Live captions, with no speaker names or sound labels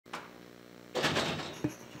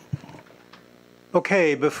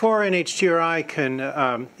Okay, before NHGRI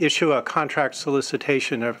can issue a contract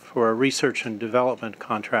solicitation for a research and development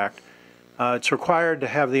contract, it's required to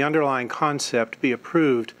have the underlying concept be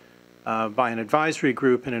approved by an advisory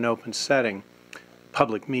group in an open setting,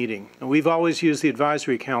 public meeting. And we've always used the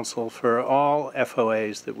advisory council for all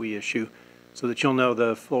FOAs that we issue so that you'll know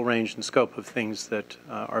the full range and scope of things that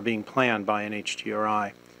are being planned by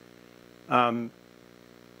NHGRI.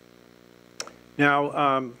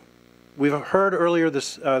 We've heard earlier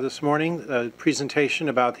this morning a presentation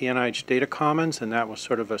about the NIH Data Commons, and that was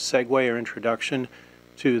sort of a segue or introduction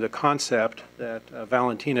to the concept that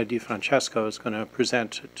Valentina DiFrancesco is going to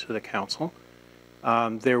present to the Council.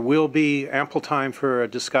 There will be ample time for a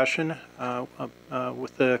discussion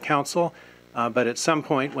with the Council, but at some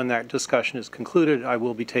point when that discussion is concluded, I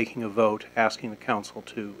will be taking a vote asking the Council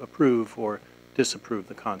to approve or disapprove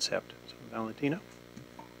the concept. So, Valentina?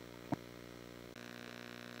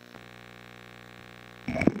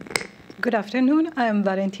 Good afternoon. I'm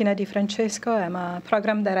Valentina DiFrancesco. I'm a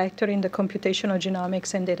program director in the Computational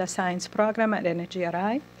Genomics and Data Science program at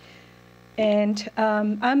NHGRI. And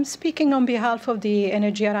I'm speaking on behalf of the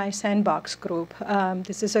NHGRI Sandbox group.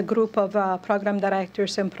 This is a group of program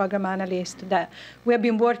directors and program analysts that we have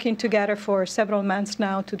been working together for several months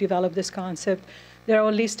now to develop this concept. They're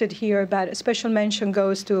all listed here, but a special mention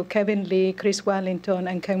goes to Kevin Lee, Chris Wellington,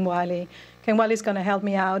 and Ken Wiley. Ken Wiley is going to help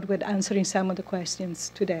me out with answering some of the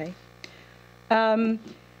questions today.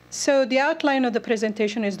 So the outline of the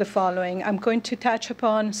presentation is the following. I'm going to touch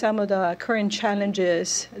upon some of the current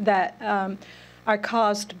challenges that are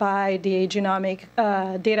caused by the genomic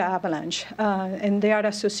data avalanche, and they are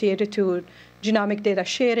associated to genomic data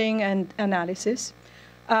sharing and analysis.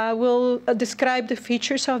 We'll describe the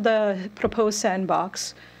features of the proposed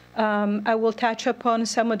sandbox. I will touch upon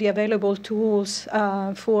some of the available tools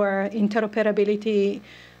for interoperability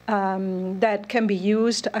that can be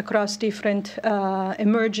used across different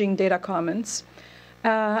emerging data commons.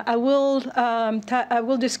 I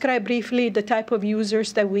will describe briefly the type of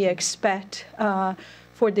users that we expect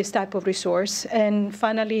for this type of resource, and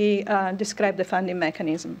finally describe the funding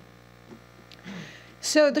mechanism.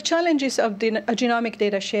 So the challenges of genomic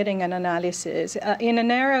data sharing and analysis, in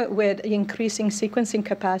an era with increasing sequencing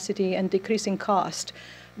capacity and decreasing cost,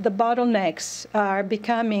 the bottlenecks are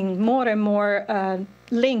becoming more and more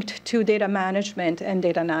linked to data management and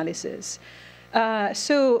data analysis.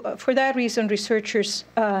 So for that reason, researchers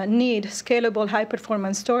need scalable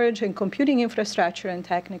high-performance storage and computing infrastructure and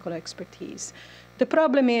technical expertise. The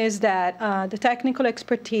problem is that the technical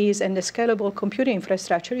expertise and the scalable computing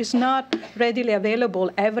infrastructure is not readily available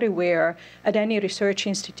everywhere at any research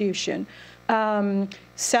institution.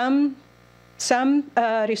 Some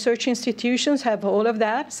research institutions have all of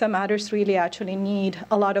that. Some others really actually need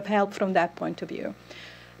a lot of help from that point of view.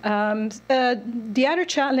 The other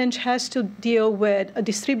challenge has to deal with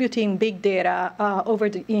distributing big data over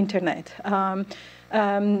the internet.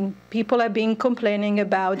 People have been complaining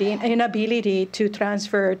about the inability to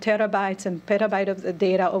transfer terabytes and petabytes of the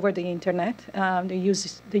data over the internet. They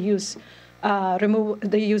use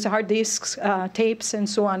hard disks, tapes, and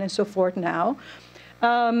so on and so forth now.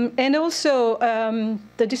 And also,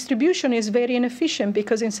 the distribution is very inefficient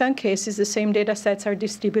because in some cases, the same data sets are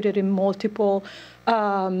distributed in multiple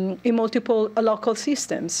local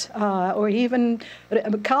systems, or even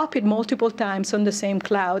copied multiple times on the same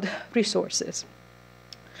cloud resources.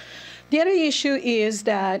 The other issue is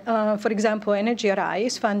that, for example, NHGRI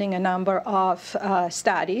is funding a number of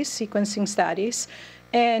studies, sequencing studies,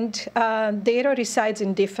 and data resides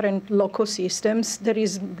in different local systems. There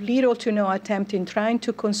is little to no attempt in trying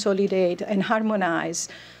to consolidate and harmonize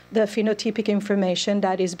the phenotypic information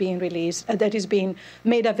that is being released, that is being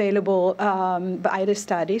made available by the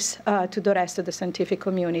studies to the rest of the scientific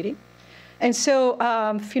community. And so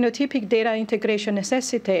phenotypic data integration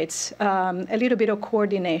necessitates a little bit of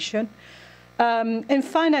coordination. And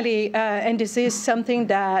finally, and this is something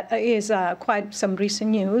that is quite some recent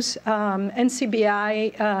news,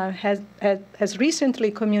 NCBI has recently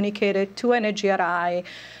communicated to NHGRI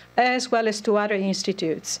as well as to other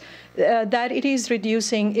institutes that it is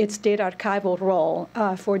reducing its data archival role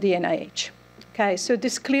for the NIH. Okay, so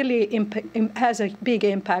this clearly has a big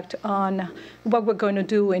impact on what we're going to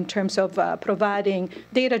do in terms of providing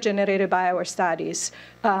data generated by our studies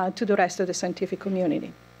to the rest of the scientific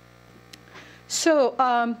community. So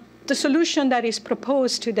the solution that is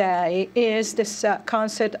proposed today is this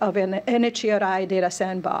concept of an NHGRI data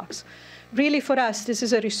sandbox. Really, for us, this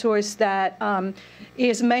is a resource that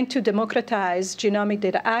is meant to democratize genomic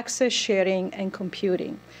data access, sharing, and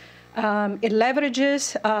computing. It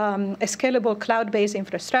leverages a scalable cloud-based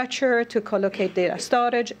infrastructure to collocate data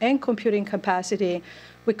storage and computing capacity.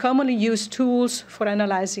 We commonly use tools for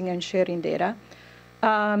analyzing and sharing data.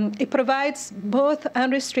 It provides both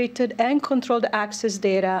unrestricted and controlled access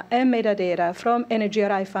data and metadata from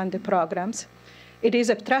NHGRI funded programs. It is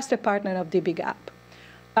a trusted partner of DBGAP.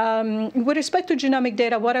 With respect to genomic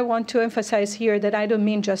data, what I want to emphasize here that I don't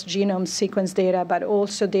mean just genome sequence data, but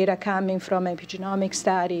also data coming from epigenomic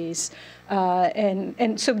studies.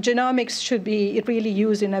 And so genomics should be really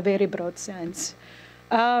used in a very broad sense.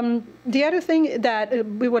 The other thing that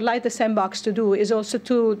we would like the Sandbox to do is also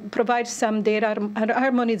to provide some data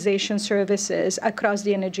harmonization services across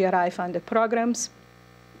the NHGRI funded programs.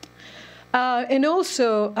 And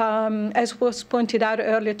also, as was pointed out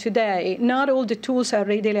earlier today, not all the tools are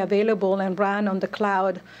readily available and run on the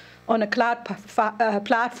cloud, on a cloud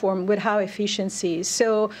platform with high efficiency.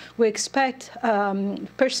 So we expect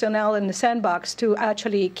personnel in the Sandbox to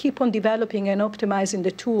actually keep on developing and optimizing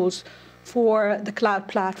the tools for the cloud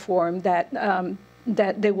platform that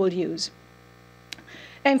they will use.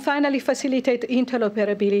 And finally, facilitate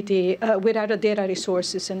interoperability with other data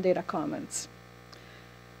resources and data commons.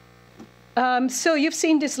 So you've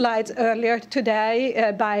seen these slides earlier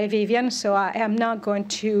today by Vivian, so I am not going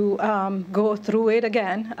to go through it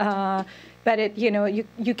again. But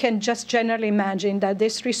you can just generally imagine that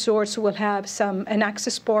this resource will have an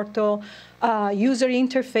access portal, user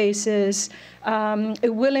interfaces.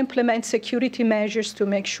 It will implement security measures to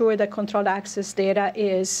make sure that controlled access data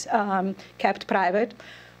is kept private.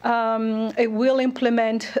 It will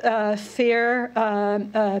implement fair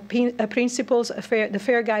principles, the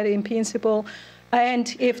fair guiding principle,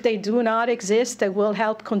 and if they do not exist, it will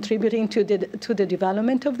help contributing to the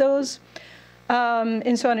development of those,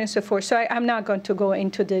 and so on and so forth. So I'm not going to go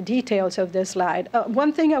into the details of this slide.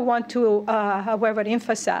 One thing I want to, however,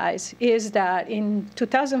 emphasize is that in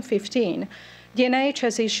 2015, the NIH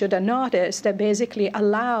has issued a notice that basically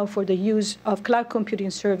allows for the use of cloud computing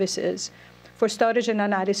services for storage and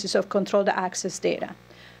analysis of controlled access data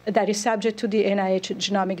that is subject to the NIH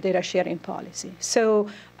genomic data sharing policy. So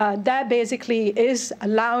that basically is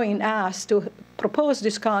allowing us to propose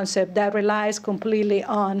this concept that relies completely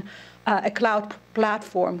on a cloud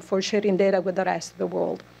platform for sharing data with the rest of the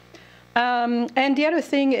world. And the other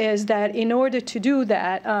thing is that in order to do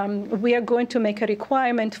that, we are going to make a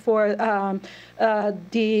requirement for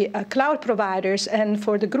the cloud providers and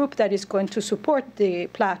for the group that is going to support the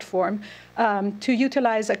platform to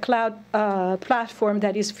utilize a cloud platform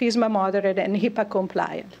that is FISMA moderate and HIPAA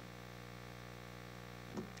compliant.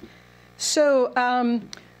 So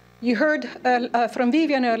you heard from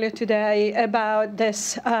Vivian earlier today about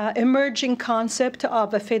this emerging concept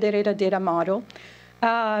of a federated data model.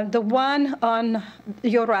 The one on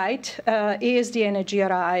your right is the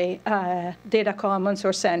NHGRI data commons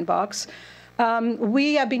or Sandbox.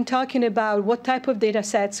 We have been talking about what type of data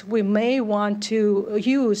sets we may want to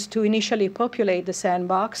use to initially populate the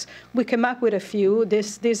Sandbox. We came up with a few.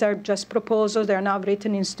 These are just proposals. They're not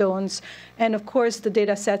written in stones. And of course, the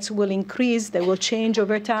data sets will increase. They will change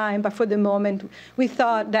over time. But for the moment, we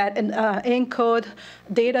thought that ENCODE,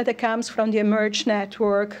 data that comes from the eMERGE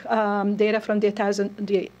network, data from the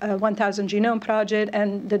 1000 Genome Project,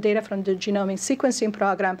 and the data from the Genomic Sequencing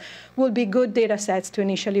Program will be good data sets to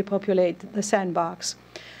initially populate the Sandbox.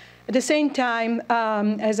 At the same time,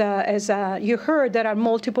 as you heard, there are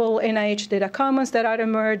multiple NIH data commons that are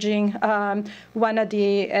emerging. One of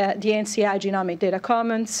the NCI Genomic Data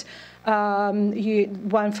Commons,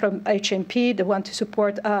 one from HMP, the one to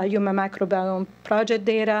support Human Microbiome Project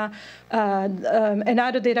data,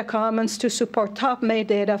 another data commons to support top-made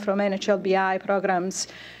data from NHLBI programs,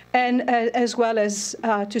 and as well as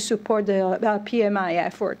to support the PMI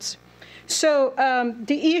efforts. So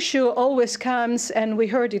the issue always comes, and we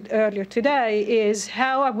heard it earlier today, is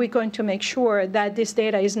how are we going to make sure that this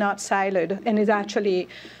data is not siloed and is actually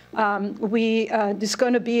there's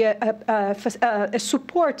going to be a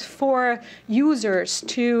support for users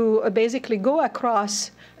to basically go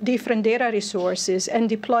across different data resources and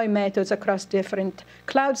deploy methods across different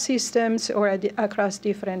cloud systems or across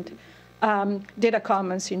different data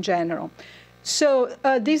commons in general. So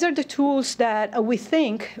these are the tools that we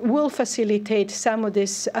think will facilitate some of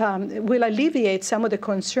this, will alleviate some of the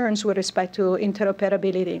concerns with respect to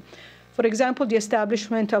interoperability. For example, the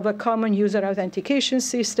establishment of a common user authentication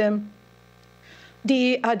system,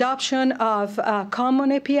 the adoption of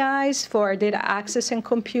common APIs for data access and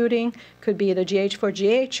computing, could be the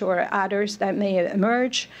GH4GH or others that may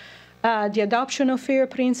emerge. the adoption of FAIR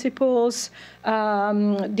principles,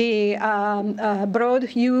 the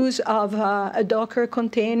broad use of Docker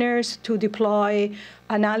containers to deploy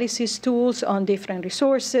analysis tools on different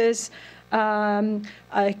resources,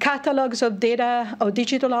 catalogs of data or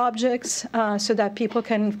digital objects so that people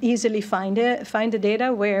can easily find the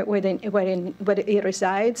data where it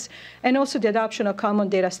resides, and also the adoption of common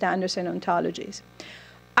data standards and ontologies.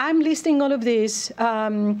 I'm listing all of these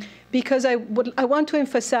because I want to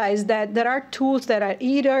emphasize that there are tools that are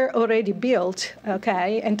either already built,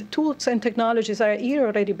 okay, and tools and technologies are either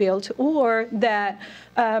already built or that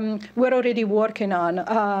we're already working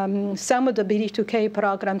on. Some of the BD2K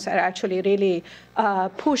programs are actually really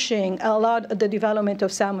pushing a lot of the development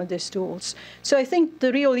of some of these tools. So I think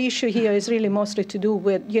the real issue here is really mostly to do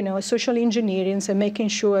with, social engineering and making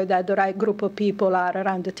sure that the right group of people are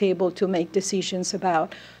around the table to make decisions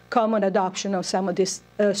about common adoption of some of these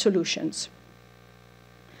solutions.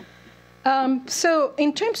 So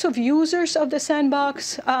in terms of users of the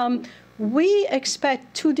Sandbox, we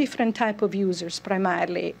expect two different types of users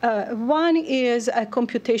primarily. One is a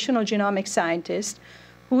computational genomic scientist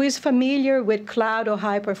who is familiar with cloud or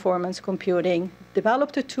high-performance computing,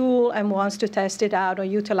 developed a tool and wants to test it out or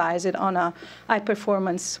utilize it on a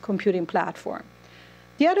high-performance computing platform.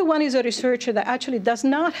 The other one is a researcher that actually does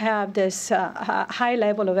not have this high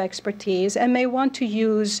level of expertise and may want to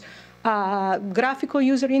use graphical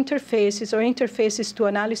user interfaces or interfaces to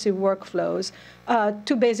analysis workflows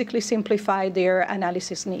to basically simplify their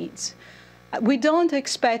analysis needs. We don't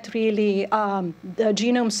expect really the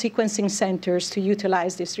genome sequencing centers to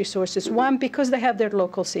utilize these resources. One, because they have their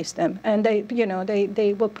local system, and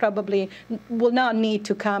they will probably will not need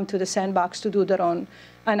to come to the Sandbox to do their own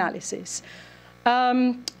analysis.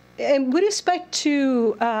 And with respect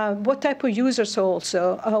to what type of users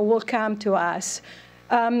also will come to us,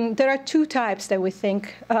 there are two types that we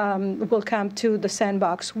think will come to the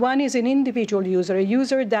Sandbox. One is an individual user, a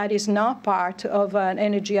user that is not part of an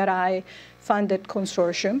NHGRI-funded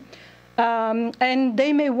consortium. And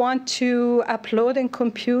they may want to upload and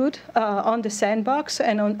compute on the Sandbox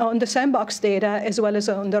and on the Sandbox data as well as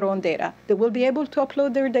on their own data. They will be able to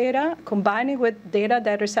upload their data, combine it with data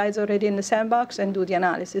that resides already in the Sandbox, and do the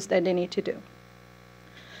analysis that they need to do.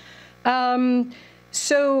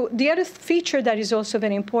 So the other feature that is also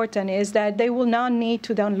very important is that they will not need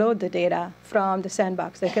to download the data from the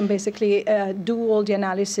Sandbox. They can basically do all the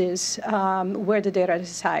analysis where the data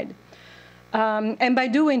reside. And by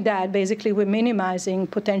doing that, basically, we're minimizing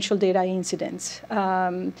potential data incidents.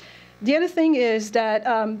 The other thing is that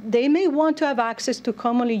they may want to have access to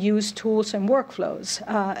commonly used tools and workflows.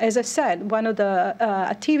 As I said, one of the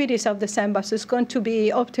activities of the Sandbox is going to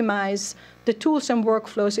be optimize the tools and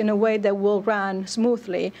workflows in a way that will run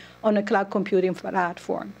smoothly on a cloud computing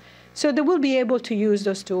platform. So they will be able to use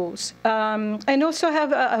those tools and also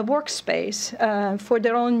have a workspace for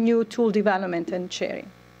their own new tool development and sharing.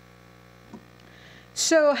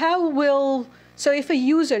 So if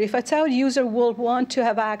a child user will want to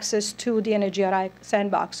have access to the NHGRI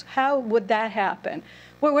Sandbox, how would that happen?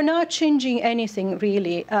 Well, we're not changing anything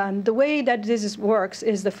really. The way that this works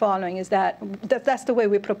is the following, is that's the way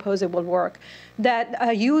we propose it will work. That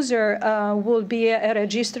a user will be a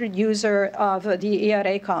registered user of the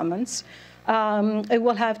ERA Commons. It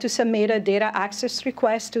will have to submit a data access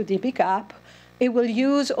request to dbGaP. It will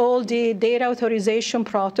use all the data authorization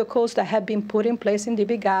protocols that have been put in place in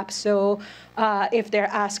dbGaP. So if they're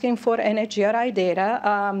asking for NHGRI data,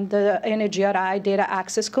 the NHGRI Data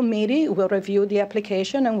Access Committee will review the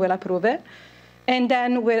application and will approve it. And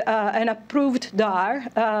then with an approved DAR,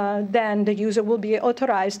 then the user will be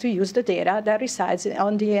authorized to use the data that resides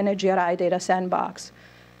on the NHGRI Data Sandbox.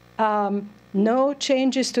 No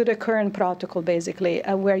changes to the current protocol, basically.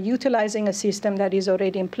 We're utilizing a system that is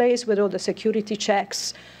already in place with all the security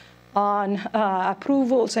checks on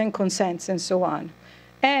approvals and consents and so on.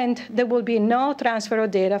 And there will be no transfer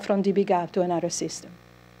of data from dbGaP to another system.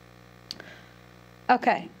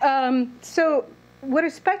 OK, so with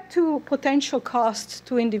respect to potential costs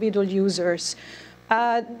to individual users,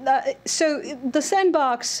 so the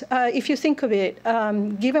Sandbox, if you think of it,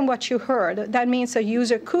 given what you heard, that means a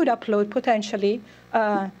user could upload potentially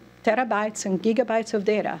terabytes and gigabytes of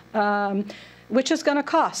data, which is going to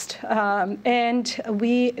cost. And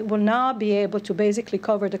we will not be able to basically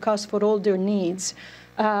cover the cost for all their needs.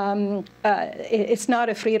 It's not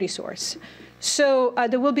a free resource. So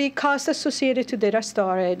there will be costs associated to data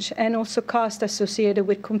storage and also costs associated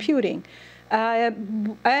with computing.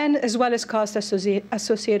 And as well as costs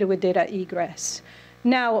associated with data egress.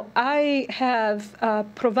 Now, I have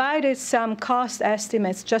provided some cost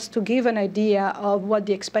estimates just to give an idea of what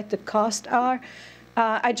the expected costs are.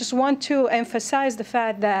 I just want to emphasize the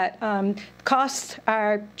fact that costs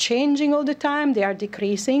are changing all the time. They are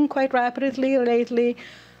decreasing quite rapidly lately.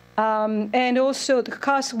 And also the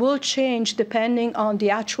cost will change depending on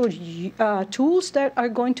the actual tools that are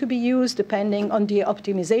going to be used, depending on the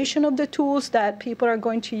optimization of the tools that people are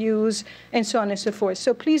going to use, and so on and so forth.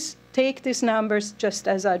 So please take these numbers just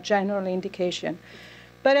as a general indication.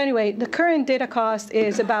 But anyway, the current data cost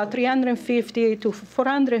is about $350 to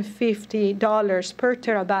 $450 per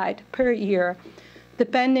terabyte per year,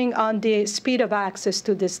 depending on the speed of access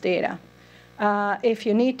to this data. If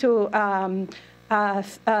you need to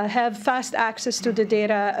have fast access to the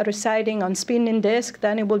data residing on spinning disk,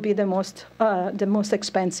 then it will be the most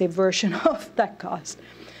expensive version of that cost.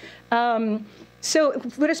 So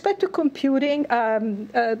with respect to computing,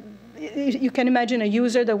 you can imagine a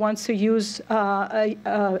user that wants to use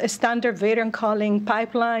a standard variant calling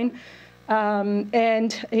pipeline.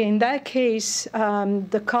 And in that case,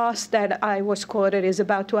 the cost that I was quoted is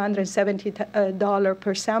about $270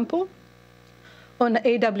 per sample on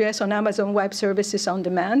AWS, on Amazon Web Services on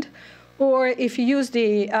demand. Or if you use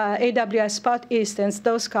the AWS Spot instance,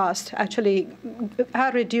 those costs actually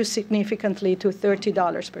are reduced significantly to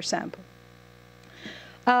 $30 per sample.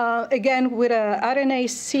 Again, with a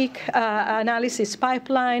RNA-seq analysis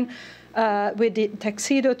pipeline, with the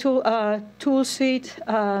Tuxedo tool suite,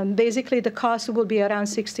 basically the cost will be around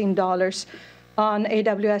 $16 on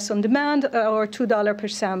AWS on demand, or $2 per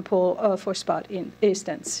sample for Spot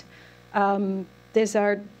instance. These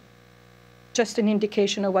are just an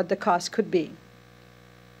indication of what the cost could be.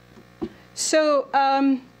 So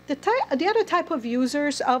the other type of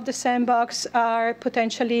users of the Sandbox are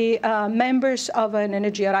potentially members of an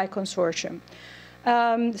NHGRI consortium.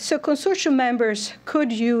 So consortium members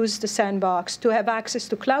could use the Sandbox to have access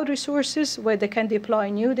to cloud resources where they can deploy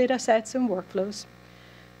new data sets and workflows.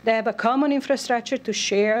 They have a common infrastructure to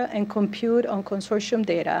share and compute on consortium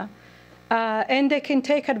data. And they can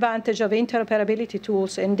take advantage of interoperability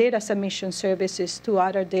tools and data submission services to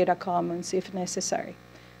other data commons if necessary.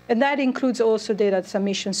 And that includes also data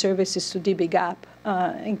submission services to dbGaP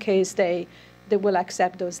in case they will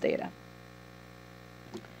accept those data.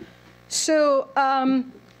 So,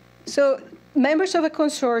 so members of a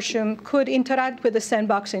consortium could interact with the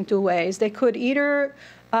Sandbox in two ways. They could either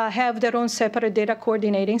have their own separate data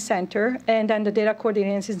coordinating center, and then the data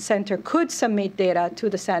coordinating center could submit data to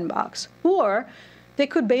the Sandbox. Or they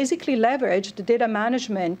could basically leverage the data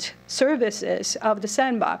management services of the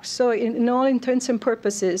Sandbox. So in all intents and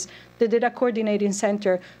purposes, the data coordinating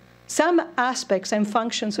center, some aspects and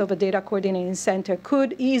functions of a data coordinating center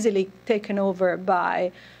could easily be taken over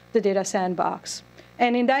by the data Sandbox.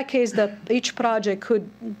 And in that case, each project could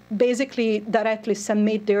basically directly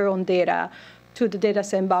submit their own data to the data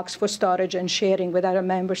Sandbox for storage and sharing with other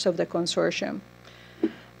members of the consortium.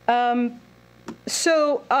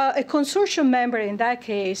 So a consortium member in that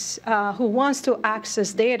case who wants to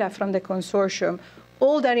access data from the consortium,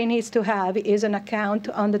 all that he needs to have is an account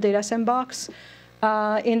on the data Sandbox.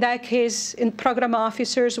 In that case, program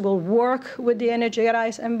officers will work with the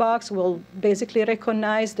NHGRI Sandbox, will basically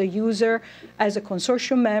recognize the user as a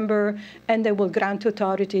consortium member, and they will grant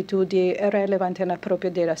authority to the relevant and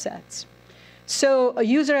appropriate data sets. So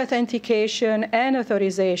user authentication and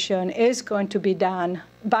authorization is going to be done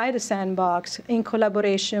by the Sandbox in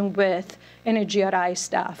collaboration with NHGRI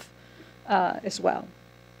staff as well.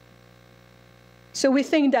 So we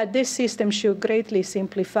think that this system should greatly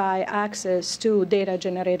simplify access to data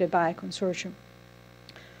generated by a consortium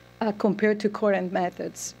compared to current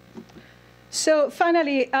methods. So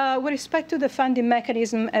finally, with respect to the funding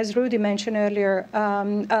mechanism, as Rudy mentioned earlier,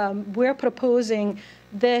 we're proposing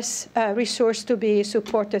this resource to be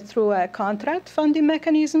supported through a contract funding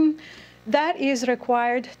mechanism. That is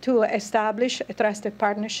required to establish a trusted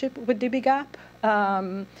partnership with dbGaP.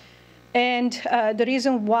 And the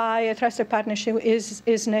reason why a trusted partnership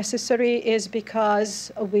is necessary is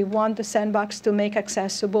because we want the Sandbox to make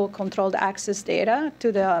accessible controlled access data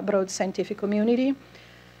to the broad scientific community.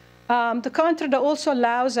 The contract also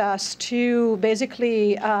allows us to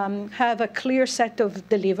basically have a clear set of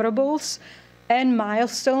deliverables and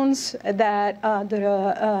milestones that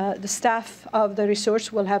the staff of the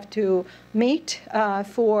resource will have to meet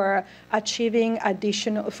for achieving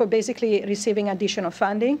additional, for basically receiving additional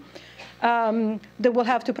funding. They will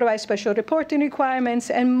have to provide special reporting requirements,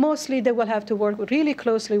 and mostly they will have to work really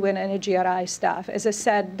closely with NHGRI staff. As I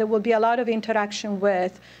said, there will be a lot of interaction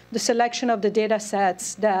with the selection of the data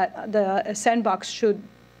sets that the Sandbox should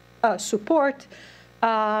support.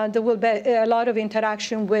 There will be a lot of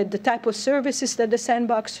interaction with the type of services that the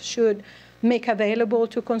Sandbox should make available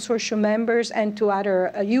to consortium members and to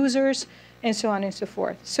other users. and so on and so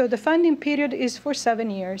forth. So the funding period is for 7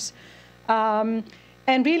 years.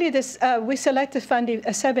 And really, we selected funding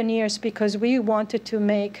 7 years because we wanted to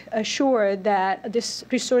make sure that this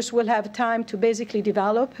resource will have time to basically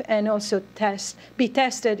develop and also be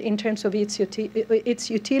tested in terms of its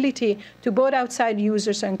utility to both outside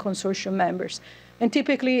users and consortium members. And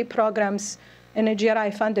typically, programs,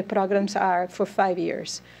 NHGRI funded programs are for 5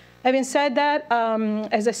 years. Having said that,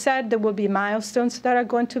 as I said, there will be milestones that are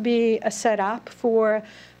going to be set up for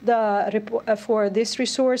this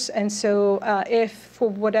resource. And so if, for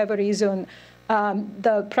whatever reason,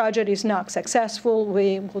 the project is not successful,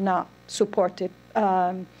 we will not support it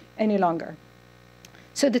any longer.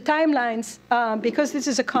 So the timelines, because this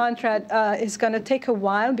is a contract, is going to take a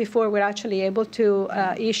while before we're actually able to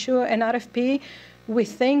issue an RFP. We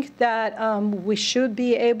think that we should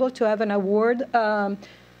be able to have an award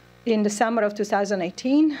in the summer of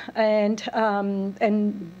 2018,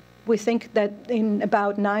 and we think that in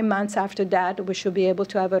about 9 months after that, we should be able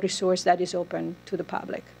to have a resource that is open to the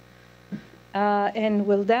public. And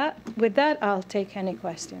with that, I'll take any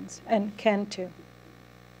questions, and Ken too.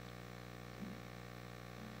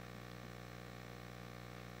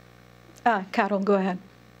 Carol, go ahead.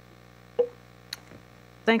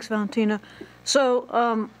 Thanks, Valentina. So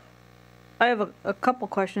I have a couple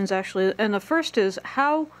questions, actually. And the first is,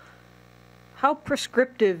 how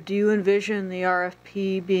prescriptive do you envision the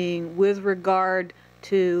RFP being with regard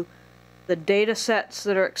to the data sets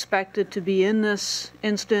that are expected to be in this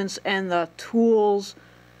instance and the tools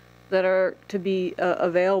that are to be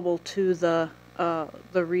available to the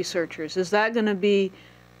researchers? Is that going to be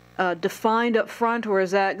defined up front, or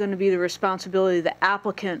is that going to be the responsibility of the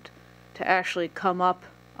applicant to actually come up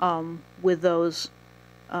with those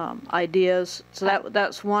ideas? So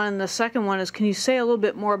that's one. And the second one is, can you say a little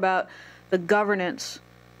bit more about the governance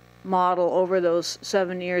model over those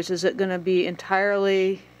 7 years? Is it going to be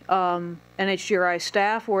entirely NHGRI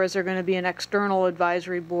staff, or is there going to be an external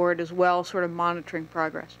advisory board as well, sort of monitoring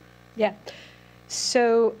progress? Yeah.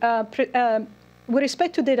 So with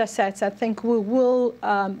respect to data sets, I think we will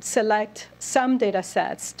select some data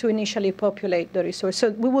sets to initially populate the resource.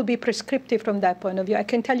 So we will be prescriptive from that point of view. I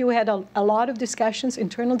can tell you we had a lot of discussions,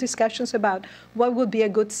 internal discussions, about what would be a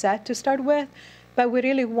good set to start with. But we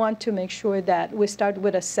really want to make sure that we start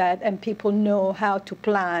with a set and people know how to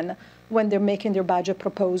plan when they're making their budget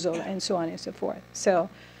proposal and so on and so forth. So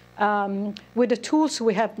with the tools,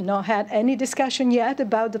 we have not had any discussion yet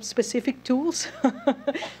about the specific tools.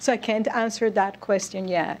 So I can't answer that question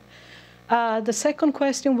yet. The second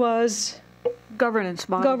question was? Governance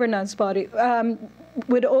body. Governance body.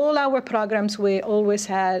 With all our programs, we always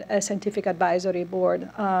had a scientific advisory board,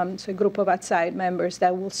 so a group of outside members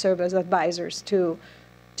that will serve as advisors to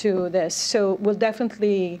this. So we'll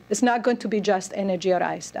definitely, it's not going to be just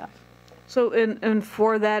NHGRI stuff. So and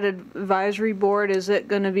for that advisory board, is it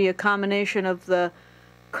going to be a combination of the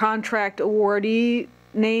contract awardee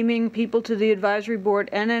naming people to the advisory board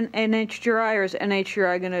and an NHGRI, or is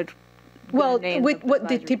NHGRI going to? Well,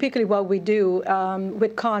 typically what we do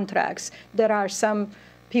with contracts, there are some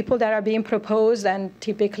people that are being proposed, and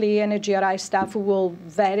typically NHGRI staff will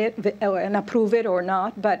vet it and approve it or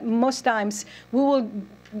not. But most times we will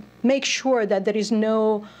make sure that there is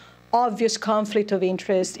no obvious conflict of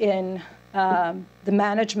interest in the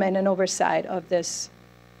management and oversight of this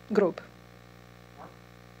group.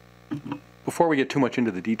 Before we get too much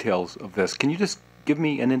into the details of this, can you just give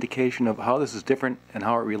me an indication of how this is different and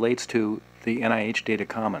how it relates to the NIH Data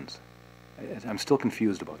Commons? I'm still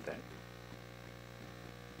confused about that.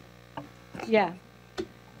 Yeah.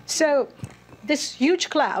 So this huge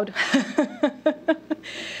cloud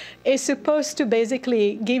is supposed to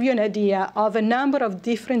basically give you an idea of a number of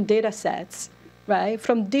different data sets, right,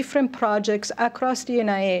 from different projects across the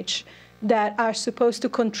NIH that are supposed to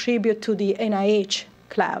contribute to the NIH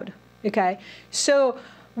cloud, okay? So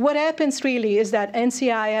what happens really is that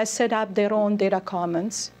NCI has set up their own data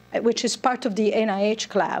commons, which is part of the NIH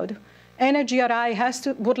cloud.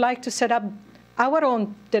 NHGRI would like to set up our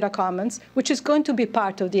own data commons, which is going to be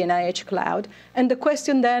part of the NIH cloud. And the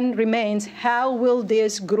question then remains, how will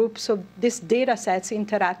these groups of these data sets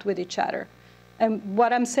interact with each other? And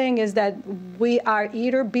what I'm saying is that we are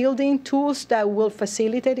either building tools that will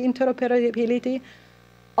facilitate interoperability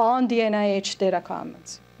on the NIH data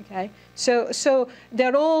commons. Okay, so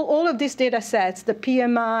they're all of these data sets, the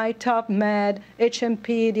PMI, TopMed,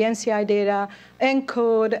 HMP, the NCI data,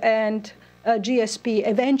 ENCODE, and GSP,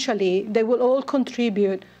 eventually they will all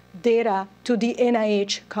contribute data to the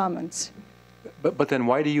NIH commons. But then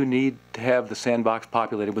why do you need to have the sandbox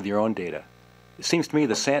populated with your own data? It seems to me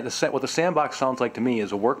what the sandbox sounds like to me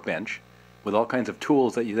is a workbench with all kinds of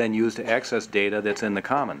tools that you then use to access data that's in the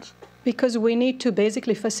commons? Because we need to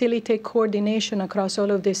basically facilitate coordination across all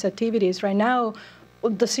of these activities. Right now,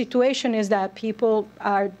 the situation is that people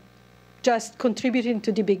are just contributing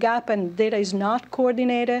to the big app and data is not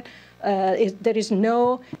coordinated. There is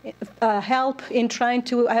no help in trying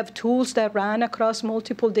to have tools that run across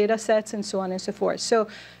multiple data sets and so on and so forth. So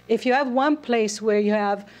if you have one place where you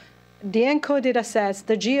have the ENCODE data sets,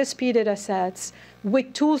 the GSP data sets,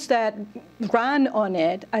 with tools that run on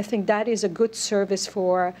it, I think that is a good service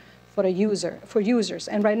for users.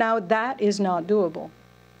 And right now, that is not doable.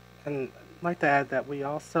 And I'd like to add that we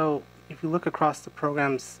also, if you look across the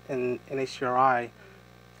programs in NHGRI,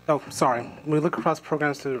 when we look across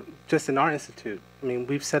programs just in our institute, I mean,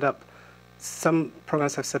 we've set up, some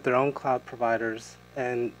programs have set their own cloud providers,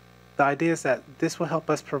 and the idea is that this will help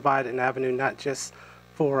us provide an avenue not just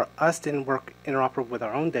for us to interoperate with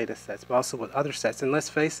our own data sets, but also with other sets. And let's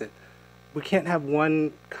face it, we can't have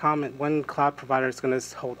one cloud provider that's going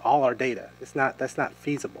to hold all our data. That's not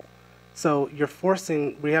feasible. So you're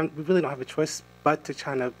forcing, we really don't have a choice but to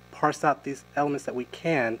try to parse out these elements that we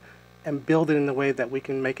can and build it in a way that we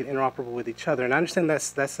can make it interoperable with each other. And I understand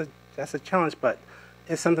that's a challenge, but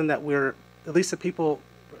it's something that at least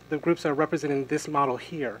the groups that are representing this model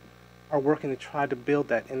here are working to try to build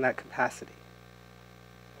that in that capacity.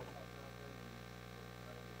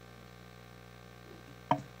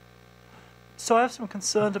 So I have some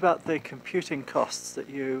concerns about the computing costs that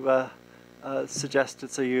you suggested.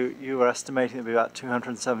 So you were estimating it would be about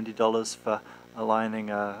 $270 for aligning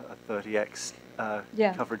a 30x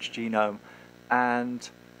coverage genome, and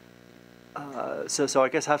so I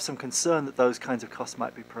guess I have some concern that those kinds of costs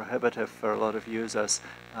might be prohibitive for a lot of users.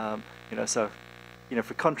 So if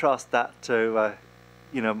we contrast that to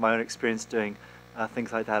my own experience doing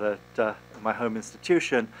things like that at my home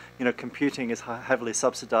institution, computing is heavily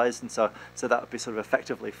subsidized, and so that would be sort of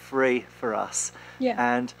effectively free for us. Yeah.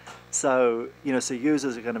 And so so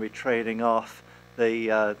users are going to be trading off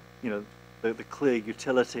the clear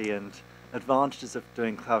utility and advantages of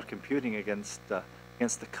doing cloud computing against the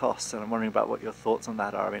costs. And I'm wondering about what your thoughts on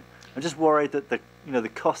that are. I mean, I'm just worried that the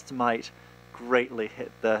costs might greatly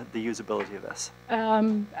hit the usability of this.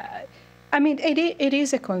 I mean, it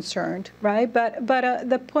is a concern, right? But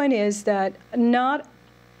the point is that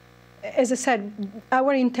as I said,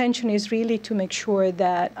 our intention is really to make sure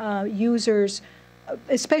that users,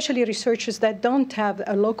 especially researchers that don't have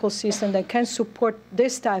a local system that can support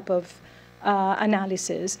this type of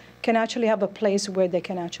analysis, can actually have a place where they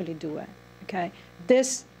can actually do it, okay?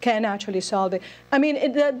 This can actually solve it. I mean,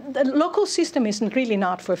 the local system is really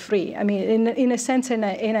not for free. I mean, in a sense,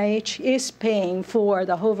 NIH is paying for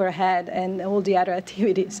the overhead and all the other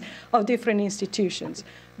activities of different institutions.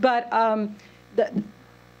 But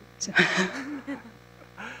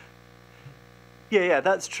Yeah,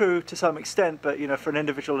 that's true to some extent. But for an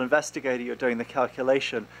individual investigator, you're doing the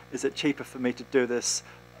calculation. Is it cheaper for me to do this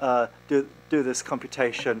do this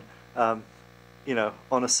computation on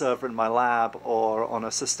a server in my lab or on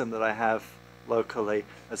a system that I have locally,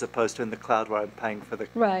 as opposed to in the cloud where I'm paying for the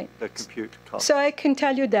compute cost? So I can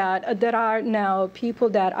tell you that there are now people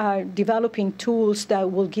that are developing tools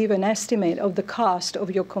that will give an estimate of the cost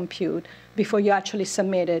of your compute before you actually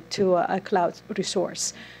submit it to a cloud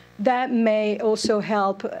resource. That may also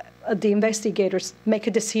help the investigators make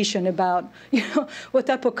a decision about what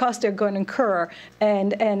type of cost they're going to incur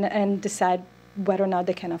and decide whether or not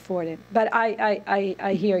they can afford it. But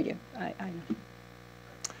I hear you. I know.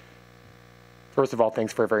 First of all,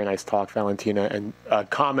 thanks for a very nice talk, Valentina, and a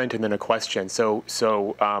comment and then a question. So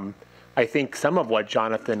I think some of what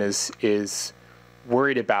Jonathan is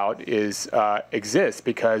worried about exists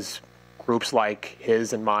because groups like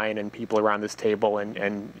his and mine and people around this table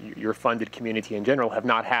and your funded community in general have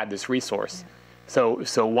not had this resource. Yeah.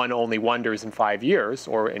 So one only wonders in 5 years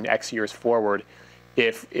or in X years forward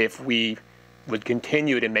if we would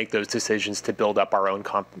continue to make those decisions to build up our own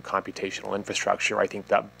computational infrastructure. I think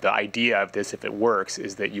that the idea of this, if it works,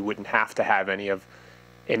 is that you wouldn't have to have any of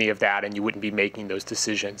that and you wouldn't be making those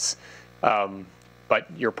decisions. But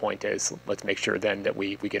your point is, let's make sure then that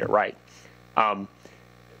we get it right.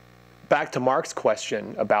 Back to Mark's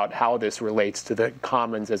question about how this relates to the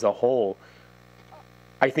commons as a whole,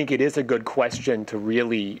 I think it is a good question to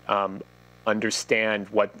really understand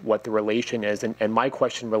what the relation is. And my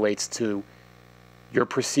question relates to your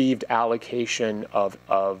perceived allocation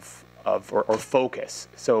or focus.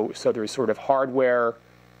 So there's sort of hardware,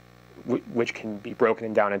 which can be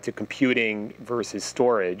broken down into computing versus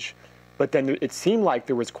storage. But then it seemed like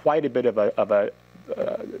there was quite a bit of a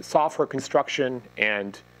software construction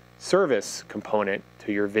and service component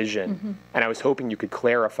to your vision. And I was hoping you could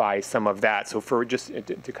clarify some of that. So for just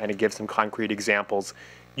to kind of give some concrete examples,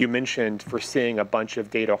 you mentioned foreseeing a bunch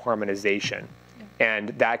of data harmonization. And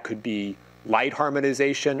that could be light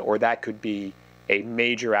harmonization, or that could be a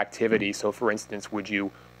major activity. So for instance, would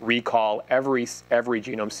you recall every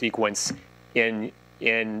genome sequence in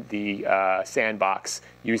the Sandbox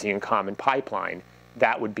using a common pipeline?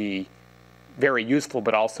 That would be very useful,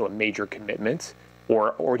 but also a major commitment.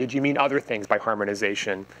 Or did you mean other things by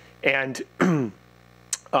harmonization? And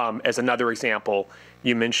as another example,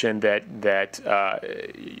 you mentioned that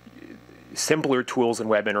simpler tools and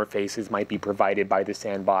web interfaces might be provided by the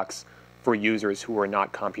Sandbox for users who are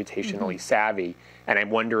not computationally savvy. And I'm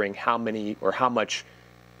wondering how many or how much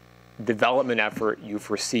development effort you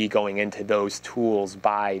foresee going into those tools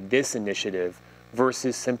by this initiative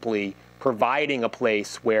versus simply providing a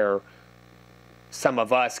place where some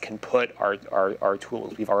of us can put our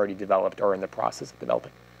tools we've already developed or in the process of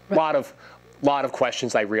developing. Right. Lot of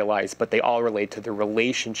questions, I realize, but they all relate to the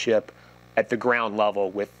relationship at the ground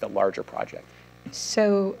level with the larger project.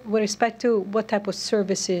 So with respect to what type of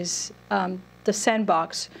services the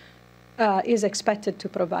Sandbox is expected to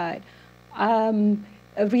provide,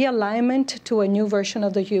 a realignment to a new version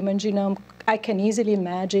of the human genome, I can easily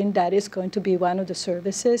imagine that is going to be one of the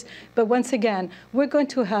services. But once again, we're going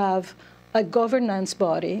to have a governance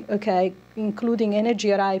body, okay, including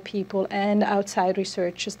NHGRI people and outside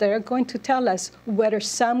researchers that are going to tell us whether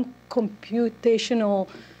some computational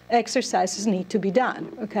exercises need to be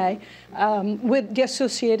done, okay, with the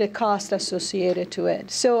associated cost associated to it.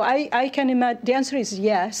 So I can imagine, the answer is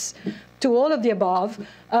yes to all of the above,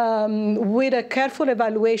 with a careful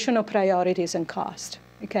evaluation of priorities and cost,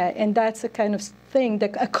 okay? And that's the kind of thing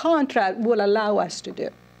that a contract will allow us to do.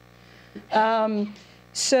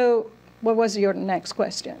 So what was your next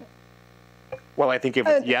question? Well, I think if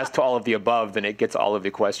it's yes to all of the above, then it gets all of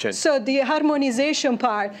the questions. So the harmonization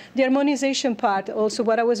part also,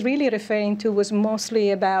 what I was really referring to was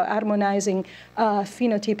mostly about harmonizing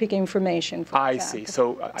phenotypic information. I see.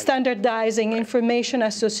 So standardizing information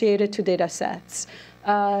associated to data sets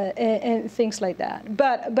and things like that.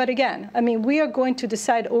 But again, I mean, we are going to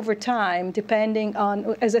decide over time, depending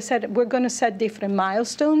on, as I said, we're going to set different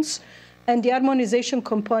milestones. And the harmonization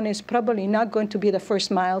component is probably not going to be the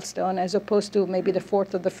first milestone, as opposed to maybe the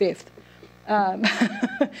fourth or the fifth.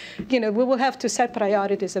 You know, we will have to set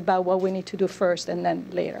priorities about what we need to do first, and then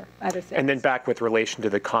later other things. And then back with relation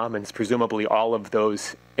to the commons, presumably all of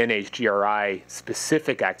those NHGRI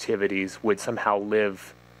specific activities would somehow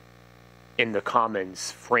live in the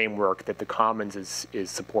commons framework that the commons is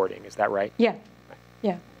supporting. Is that right? Yeah.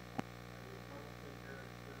 Yeah.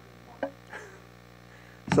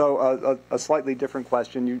 So a slightly different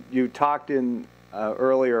question. You talked in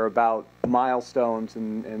earlier about milestones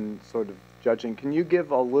and sort of judging. Can you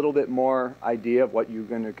give a little bit more idea of what you're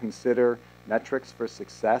going to consider metrics for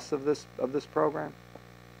success of this program?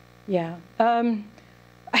 Yeah.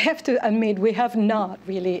 I have to admit, we have not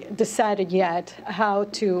really decided yet how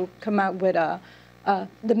to come up with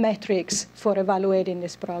the metrics for evaluating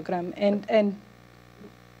this program, and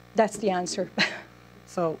that's the answer.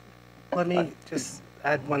 So let me just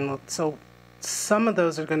add one more. So some of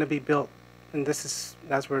those are going to be built, and this is,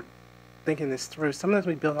 as we're thinking this through, some of those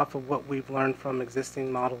will be built off of what we've learned from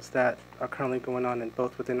existing models that are currently going on in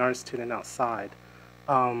both within our institute and outside.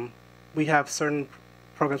 We have certain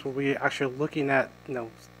programs where we actually are looking at, you know,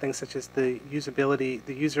 things such as the usability,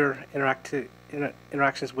 the user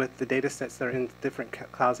interactions with the data sets that are in different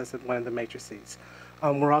clouds, as one of the matrices.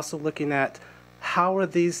 We're also looking at how are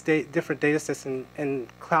these different data sets in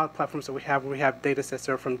cloud platforms that we have, where we have data sets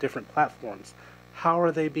that are from different platforms. How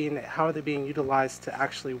are they being utilized to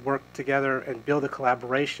actually work together and build a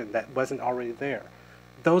collaboration that wasn't already there?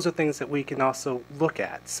 Those are things that we can also look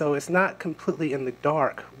at. So it's not completely in the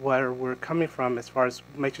dark where we're coming from as far as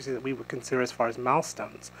matrices that we would consider as far as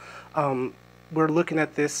milestones. We're looking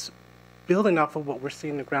at this building off of what we're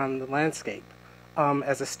seeing on the ground in the landscape.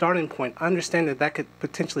 As a starting point, understand that could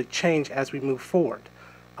potentially change as we move forward.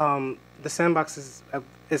 The Sandbox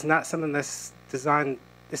is not something that's designed.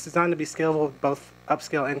 It's designed to be scalable, both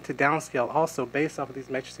upscale and to downscale, also based off of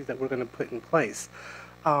these matrices that we're going to put in place.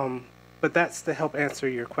 But that's to help answer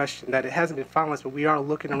your question, that it hasn't been finalized, but we are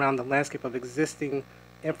looking around the landscape of existing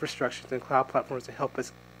infrastructures and cloud platforms to help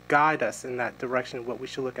us guide us in that direction of what we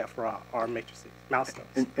should look at for our matrices,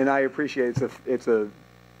 milestones. And I appreciate it's a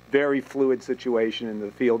very fluid situation, and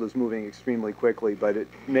the field is moving extremely quickly, but it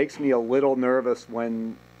makes me a little nervous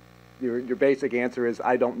when your basic answer is,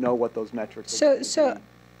 I don't know what those metrics are. So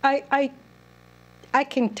I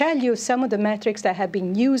can tell you some of the metrics that have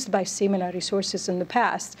been used by similar resources in the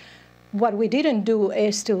past. what we didn't do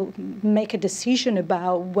is to make a decision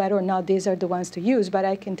about whether or not these are the ones to use, but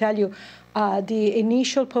I can tell you the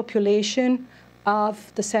initial population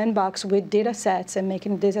of the Sandbox with data sets and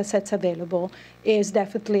making data sets available is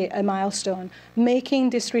definitely a milestone. Making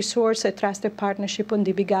this resource a trusted partnership on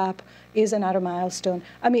dbGaP is another milestone.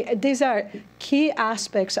 I mean, these are key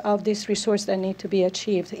aspects of this resource that need to be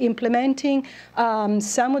achieved. Implementing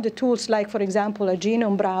some of the tools, like, for example, a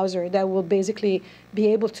genome browser that will basically be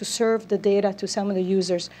able to serve the data to some of the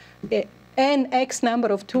users, and X number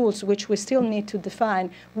of tools, which we still need to define,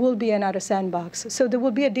 will be another Sandbox. So there will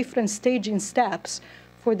be a different staging steps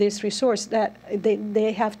for this resource that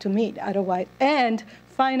they have to meet otherwise. And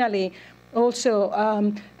finally, also,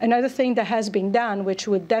 another thing that has been done, which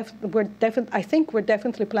I think we're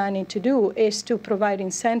definitely planning to do, is to provide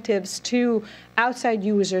incentives to outside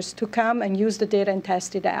users to come and use the data and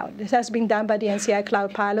test it out. This has been done by the NCI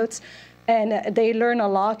Cloud Pilots, and they learn a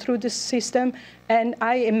lot through this system. And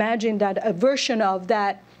I imagine that a version of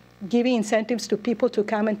that, giving incentives to people to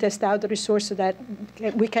come and test out the resource so that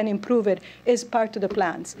we can improve it, is part of the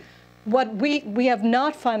plans. What we have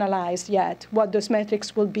not finalized yet what those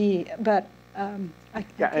metrics will be, but and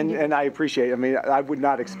I appreciate it. I mean, I would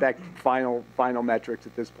not expect final metrics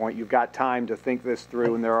at this point. You've got time to think this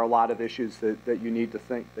through, and there are a lot of issues that you need to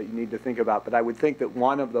think about. But I would think that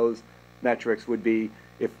one of those metrics would be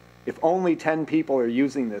if only 10 people are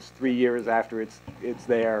using this 3 years after it's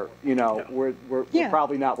there, you know, we're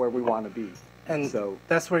probably not where we want to be. And so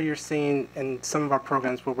that's where you're seeing in some of our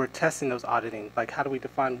programs where we're testing those auditing, like how do we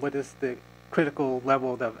define what is the critical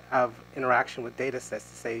level of interaction with data sets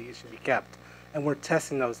to say it should be kept. And we're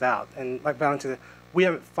testing those out. And like Valentina, we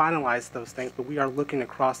haven't finalized those things, but we are looking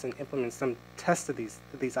across and implement some tests of these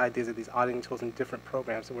ideas of these auditing tools in different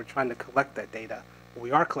programs, and we're trying to collect that data.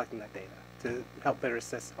 We are collecting that data to help better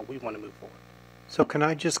assess how we want to move forward. So can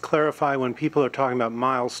I just clarify, when people are talking about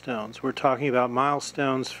milestones, we're talking about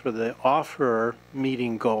milestones for the offerer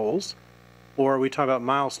meeting goals, or are we talking about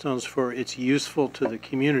milestones for it's useful to the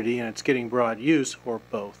community and it's getting broad use, or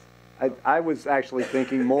both? I was actually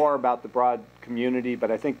thinking more about the broad community, but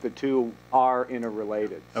I think the two are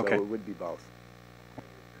interrelated, so okay. It would be both.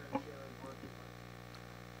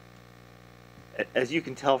 As you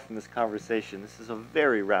can tell from this conversation, this is a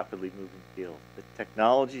very rapidly moving field. The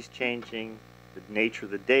technology's changing, the nature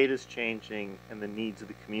of the data is changing, and the needs of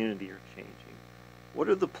the community are changing. What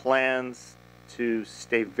are the plans to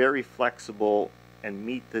stay very flexible and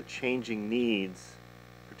meet the changing needs,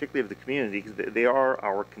 particularly of the community, because they are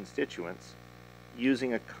our constituents,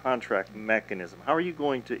 using a contract mechanism? How are you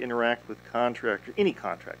going to interact with any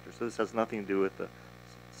contractor? So this has nothing to do with the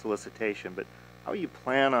solicitation, but how you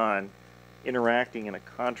plan on interacting in a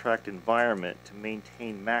contract environment to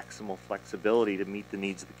maintain maximal flexibility to meet the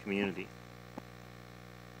needs of the community?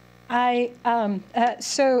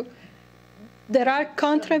 So there are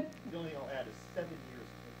contra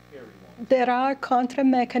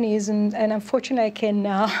mechanisms, and unfortunately I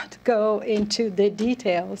cannot go into the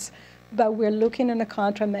details, but we're looking at a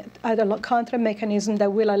contra mechanism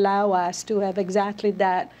that will allow us to have exactly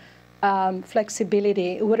that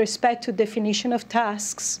flexibility with respect to definition of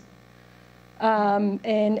tasks,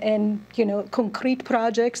 and you know, concrete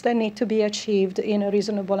projects that need to be achieved in a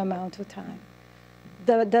reasonable amount of time.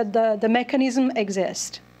 The mechanism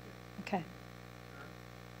exists. Okay.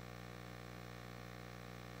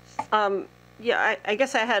 Yeah, I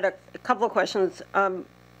guess I had a couple of questions.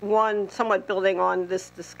 One, somewhat building on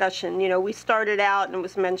this discussion. You know, we started out, and it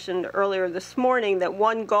was mentioned earlier this morning, that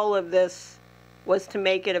one goal of this was to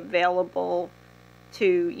make it available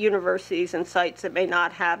to universities and sites that may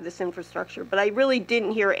not have this infrastructure. But I really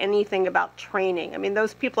didn't hear anything about training. I mean,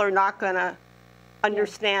 those people are not going to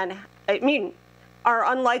understand, I mean, are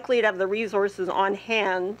unlikely to have the resources on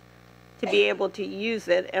hand to be able to use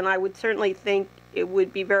it. And I would certainly think it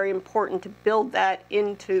would be very important to build that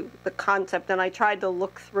into the concept. And I tried to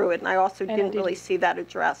look through it, and I also didn't really see that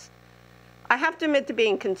addressed. I have to admit to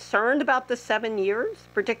being concerned about the 7 years,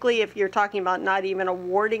 particularly if you're talking about not even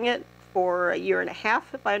awarding it for 1.5 years,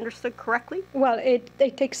 if I understood correctly. Well, it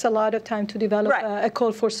takes a lot of time to develop a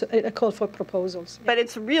call for proposals. But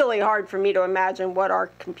it's really hard for me to imagine what our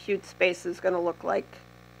compute space is going to look like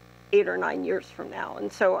 8 or 9 years from now.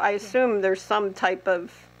 And so I assume there's some type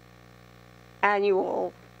of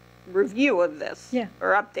annual review of this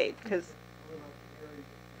or update, because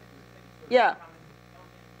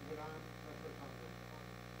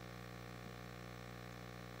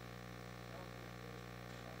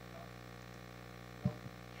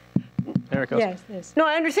There it goes. Yes. No,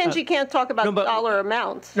 I understand you can't talk about dollar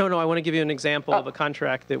amounts. No, I want to give you an example of a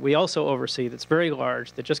contract that we also oversee that's very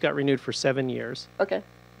large, that just got renewed for 7 years. Okay.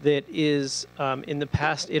 that is, in the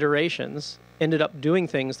past iterations, ended up doing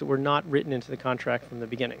things that were not written into the contract from the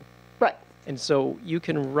beginning. Right. And so you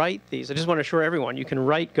can write these. I just want to assure everyone, you can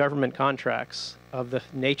write government contracts of the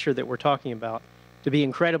nature that we're talking about to be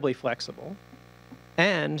incredibly flexible,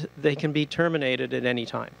 and they can be terminated at any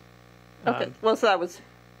time. Okay. Well, so that was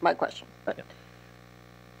my question. But,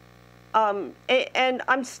 and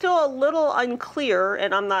I'm still a little unclear,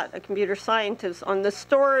 and I'm not a computer scientist, on the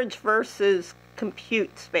storage versus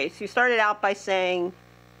compute space. You started out by saying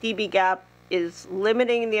dbGaP is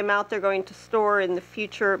limiting the amount they're going to store in the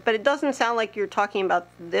future, but it doesn't sound like you're talking about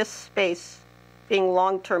this space being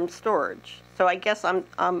long-term storage. So I guess I'm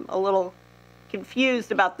a little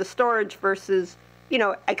confused about the storage versus, you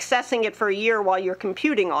know, accessing it for a year while you're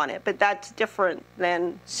computing on it, but that's different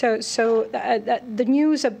than... So the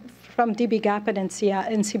news from dbGaP and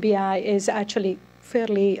NCBI is actually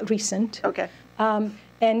fairly recent. Okay.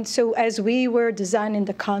 And so as we were designing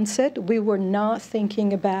the concept, we were not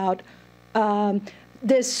thinking about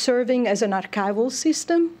this serving as an archival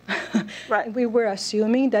system. Right. We were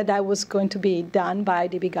assuming that that was going to be done by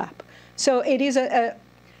dbGaP. So it is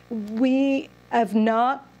we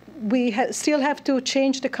still have to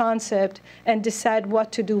change the concept and decide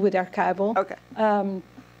what to do with archival. Okay.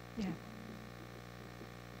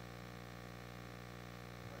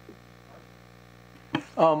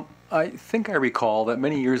 I think I recall that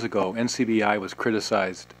many years ago, NCBI was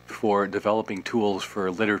criticized for developing tools for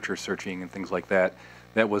literature searching and things like that,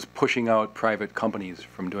 that was pushing out private companies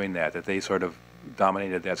from doing that, that they sort of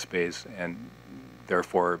dominated that space and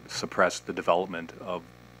therefore suppressed the development of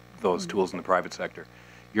those tools in the private sector.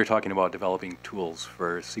 You're talking about developing tools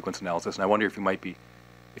for sequence analysis, and I wonder if you might be,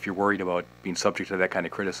 if you're worried about being subject to that kind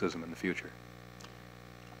of criticism in the future.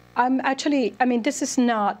 I mean, this is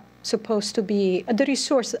not supposed to be the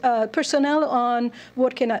resource. Personnel on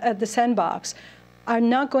working at the Sandbox are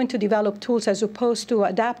not going to develop tools as opposed to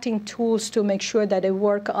adapting tools to make sure that they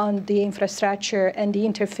work on the infrastructure and the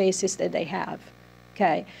interfaces that they have.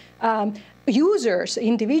 Okay. Users,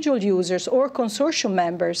 individual users or consortium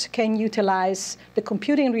members can utilize the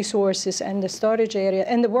computing resources and the storage area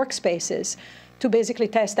and the workspaces to basically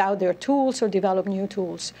test out their tools or develop new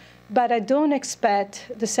tools. But I don't expect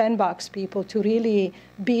the Sandbox people to really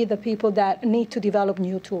be the people that need to develop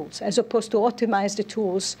new tools, as opposed to optimize the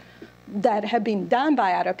tools that have been done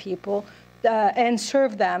by other people and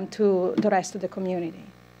serve them to the rest of the community.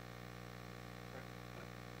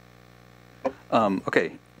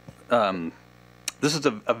 Okay. This is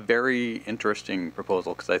a very interesting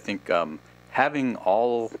proposal because I think having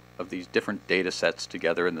all of these different data sets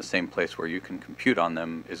together in the same place where you can compute on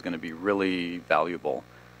them is going to be really valuable.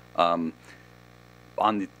 But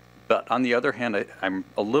on the other hand, I'm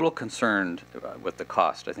a little concerned with the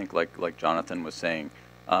cost. I think like Jonathan was saying,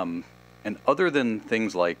 and other than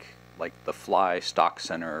things like the Fly Stock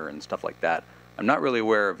Center and stuff like that, I'm not really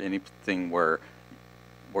aware of anything where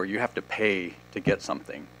you have to pay to get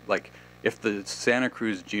something. Like if the Santa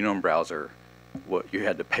Cruz Genome Browser, you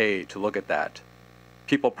had to pay to look at that,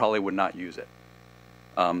 people probably would not use it.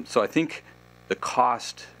 So I think the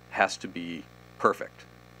cost has to be perfect.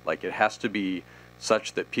 Like it has to be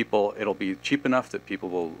such that it'll be cheap enough that people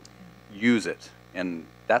will use it. And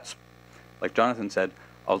that's, like Jonathan said,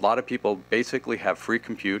 a lot of people basically have free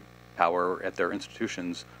compute power at their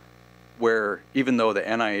institutions where even though the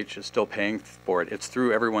NIH is still paying for it, it's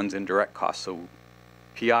through everyone's indirect costs, so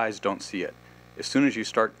PIs don't see it. As soon as you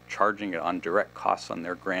start charging it on direct costs on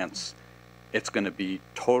their grants, it's going to be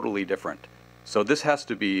totally different. So this has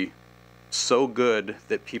to be so good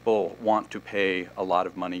that people want to pay a lot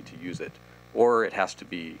of money to use it, or it has to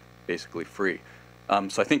be basically free.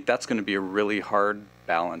 So I think that's going to be a really hard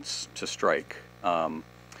balance to strike.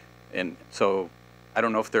 And so I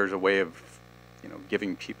don't know if there's a way of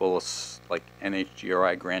giving people like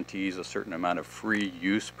NHGRI grantees a certain amount of free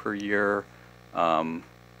use per year. I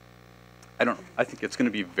think it's going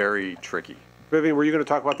to be very tricky. Vivian, were you going to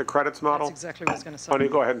talk about the credits model? That's exactly what I was going to say. Why don't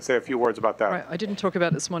you go ahead and say a few words about that? Right. I didn't talk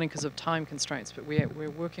about it this morning because of time constraints, but we're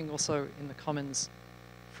working also in the Commons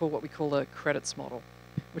for what we call a credits model,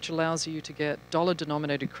 which allows you to get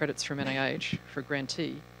dollar-denominated credits from NIH for a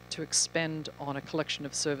grantee to expend on a collection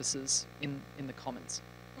of services in the Commons.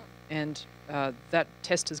 And that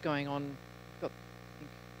test is going on. We've got, I think,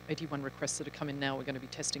 81 requests that have come in now. We're going to be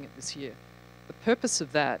testing it this year. The purpose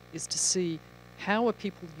of that is to see how are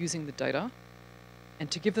people using the data and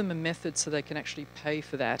to give them a method so they can actually pay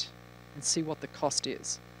for that and see what the cost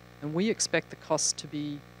is. And we expect the cost to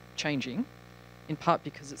be changing, in part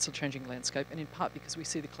because it's a changing landscape, and in part because we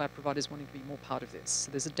see the cloud providers wanting to be more part of this.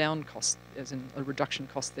 So there's a down cost, as in a reduction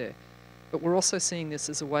cost there. But we're also seeing this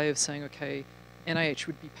as a way of saying, okay, NIH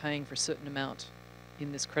would be paying for a certain amount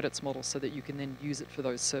in this credits model so that you can then use it for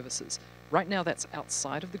those services. Right now that's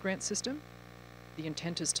outside of the grant system. The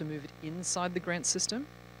intent is to move it inside the grant system.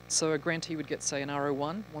 So a grantee would get, say, an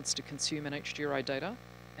R01, wants to consume NHGRI data,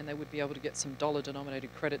 and they would be able to get some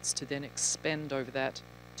dollar-denominated credits to then expend over that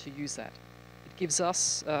to use that. It gives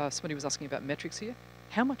us, somebody was asking about metrics here,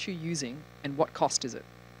 how much you're using and what cost is it?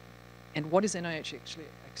 And what is NIH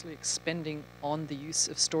actually expending on the use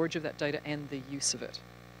of storage of that data and the use of it?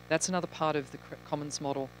 That's another part of the Commons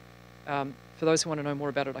model. For those who want to know more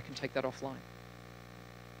about it, I can take that offline.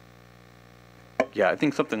 Yeah, I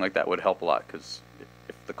think something like that would help a lot, because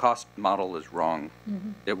if the cost model is wrong,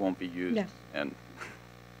 it won't be used. Yeah. And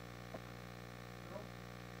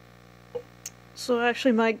So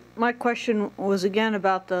actually, my question was again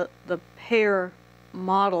about the payer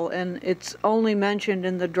model, and it's only mentioned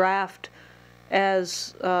in the draft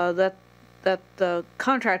as that the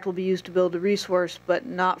contract will be used to build the resource, but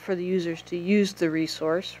not for the users to use the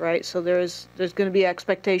resource, right? So there's going to be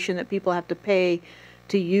expectation that people have to pay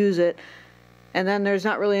to use it, and then there's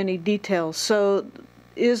not really any details. So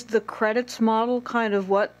is the credits model kind of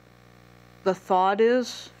what the thought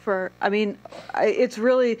is for? I mean, it's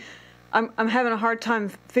really. I'm having a hard time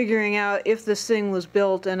figuring out if this thing was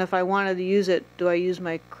built, and if I wanted to use it, do I use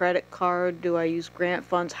my credit card? Do I use grant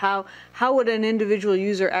funds? How would an individual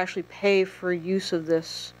user actually pay for use of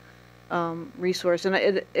this resource? And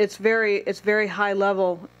it's very high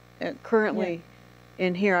level currently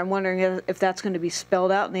in here. I'm wondering if that's going to be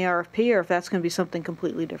spelled out in the RFP, or if that's going to be something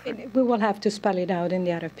completely different. We will have to spell it out in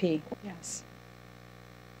the RFP. Yes.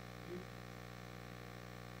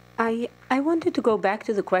 I wanted to go back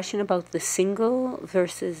to the question about the single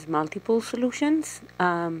versus multiple solutions.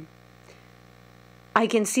 I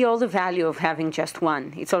can see all the value of having just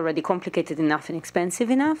one. It's already complicated enough and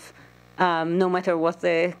expensive enough, no matter what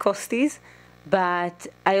the cost is. But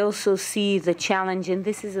I also see the challenge, and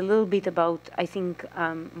this is a little bit about, I think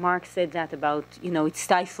Mark said that about, it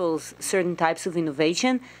stifles certain types of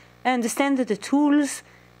innovation. I understand that the tools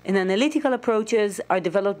and analytical approaches are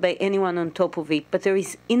developed by anyone on top of it, but there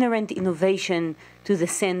is inherent innovation to the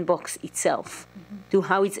sandbox itself, to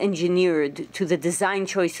how it's engineered, to the design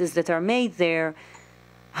choices that are made there.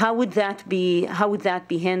 How would that be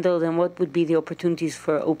handled, and what would be the opportunities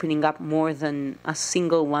for opening up more than a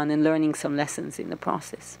single one and learning some lessons in the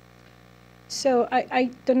process? So I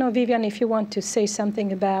don't know, Vivian, if you want to say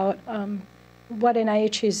something about what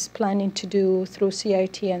NIH is planning to do through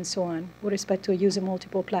CIT and so on with respect to using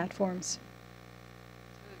multiple platforms.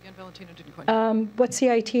 Again, Valentina didn't quite what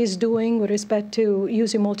CIT is doing with respect to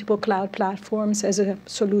using multiple cloud platforms as a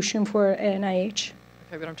solution for NIH.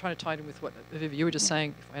 Okay, but I'm trying to tie it in with what Vivi, you were just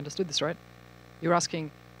saying, if I understood this right. You're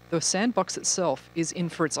asking, the sandbox itself is in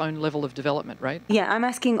for its own level of development, right? Yeah, I'm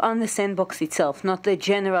asking on the sandbox itself, not the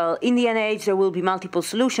general. In the NIH, there will be multiple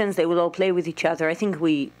solutions. They will all play with each other. I think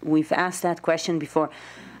we've asked that question before.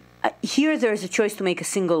 Here, there's a choice to make a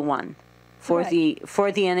single one for the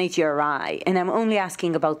NHGRI, and I'm only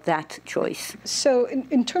asking about that choice. So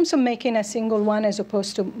in terms of making a single one as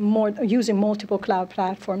opposed to using multiple cloud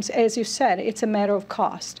platforms, as you said, it's a matter of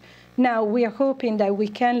cost. Now, we are hoping that we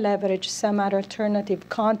can leverage some other alternative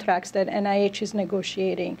contracts that NIH is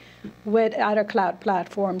negotiating with other cloud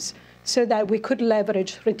platforms so that we could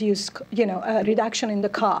leverage a reduction in the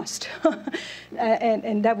cost.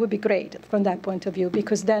 and that would be great from that point of view,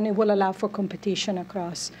 because then it will allow for competition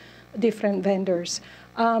across different vendors.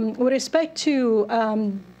 With respect to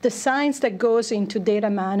the science that goes into data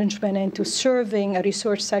management and to serving a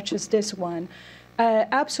resource such as this one,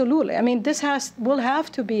 absolutely. I mean, this will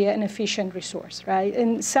have to be an efficient resource, right?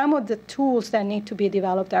 And some of the tools that need to be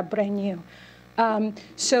developed are brand new.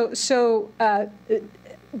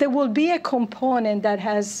 There will be a component that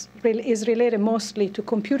is related mostly to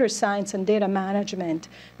computer science and data management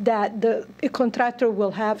that the contractor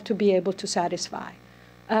will have to be able to satisfy.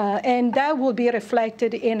 And that will be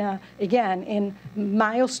reflected in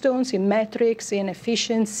milestones, in metrics, in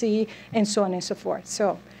efficiency, and so on and so forth.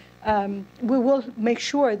 So we will make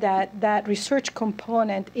sure that that research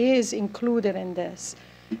component is included in this,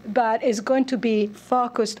 but it's going to be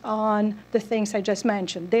focused on the things I just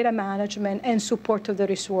mentioned, data management and support of the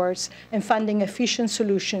resource, and finding efficient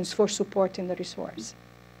solutions for supporting the resource.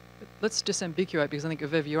 Let's disambiguate, because I think,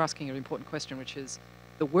 Viv, you're asking an important question, which is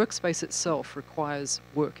the workspace itself requires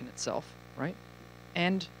work in itself, right?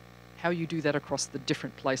 And how you do that across the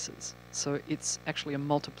different places. So it's actually a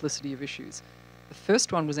multiplicity of issues. The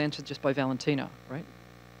first one was answered just by Valentina, right?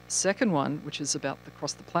 The second one, which is about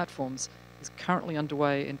across the platforms, is currently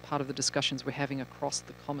underway in part of the discussions we're having across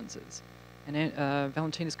the commons. And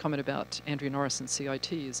Valentina's comment about Andrea Norris and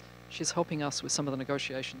CIT is she's helping us with some of the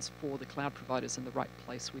negotiations for the cloud providers in the right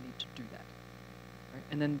place we need to do that. Right?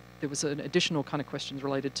 And then there was an additional kind of questions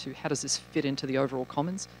related to how does this fit into the overall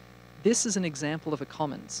commons. This is an example of a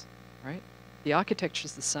commons, right? The architecture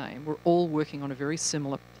is the same. We're all working on a very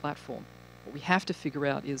similar platform. What we have to figure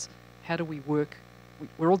out is how do we work?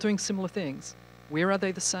 We're all doing similar things. Where are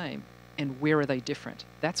they the same? And where are they different?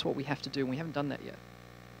 That's what we have to do, and we haven't done that yet.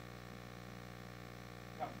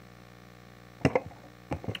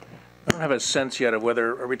 I don't have a sense yet of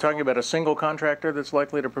whether, are we talking about a single contractor that's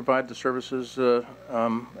likely to provide the services,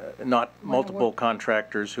 not multiple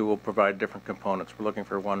contractors who will provide different components? We're looking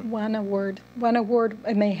for one. One award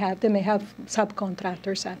they may have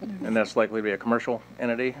subcontractors at them. And that's likely to be a commercial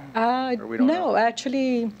entity? Or we don't know?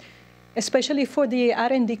 Actually, especially for the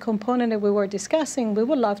R&D component that we were discussing, we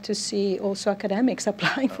would love to see also academics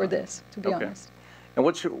applying for this, to be honest. And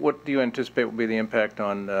what do you anticipate will be the impact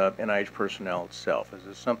on NIH personnel itself? Is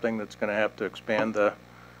this something that's going to have to expand the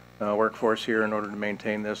workforce here in order to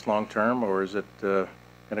maintain this long term, or is it going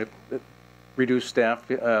to reduce staff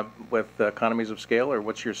with economies of scale, or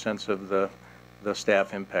what's your sense of the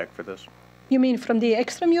staff impact for this? You mean from the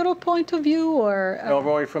extramural point of view, or? No,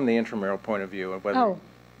 really from the intramural point of view, whether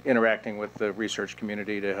interacting with the research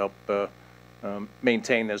community to help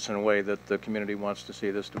maintain this in a way that the community wants to see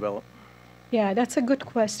this develop. Yeah, that's a good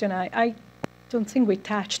question. I don't think we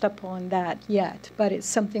touched upon that yet, but it's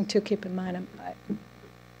something to keep in mind.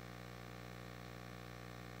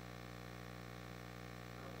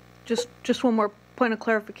 Just one more point of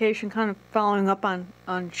clarification, kind of following up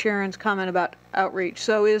on Sharon's comment about outreach.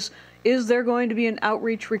 So is there going to be an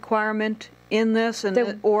outreach requirement in this,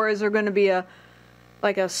 and or is there going to be a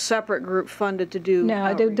separate group funded to do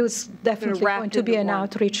outreach? There's definitely going to be an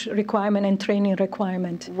outreach requirement and training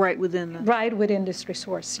requirement. Right within that. Right within this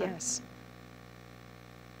resource, yes.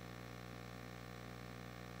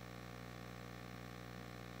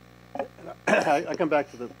 I come back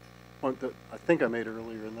to the point that I think I made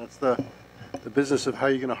earlier, and that's the business of how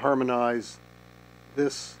you're going to harmonize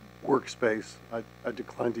this workspace. I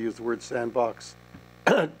declined to use the word sandbox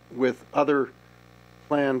with other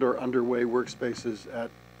planned or underway workspaces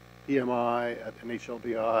at PMI, at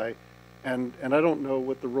NHLBI, and I don't know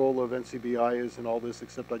what the role of NCBI is in all this,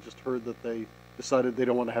 except I just heard that they decided they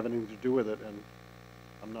don't want to have anything to do with it, and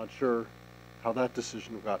I'm not sure how that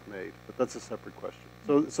decision got made, but that's a separate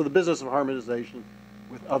question. So the business of harmonization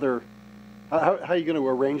with other, how are you going to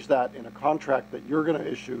arrange that in a contract that you're going to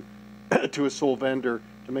issue to a sole vendor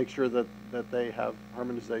to make sure that they have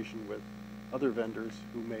harmonization with other vendors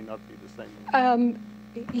who may not be the same?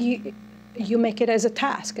 You make it as a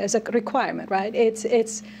task, as a requirement, right?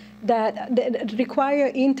 It's that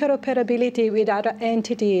require interoperability with other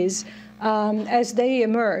entities as they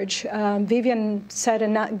emerge. Vivian said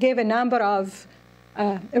gave a number of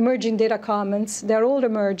emerging data commons. They're all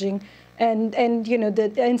emerging, and you know the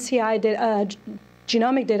NCI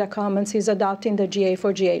Genomic Data Commons is adopting the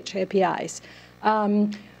GA4GH APIs.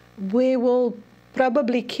 We will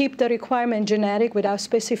probably keep the requirement generic without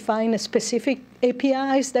specifying the specific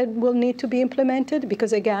APIs that will need to be implemented,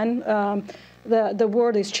 because again, the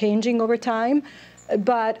world is changing over time.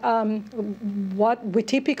 But what we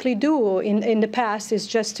typically do in the past is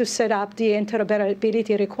just to set up the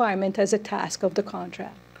interoperability requirement as a task of the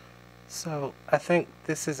contract. So I think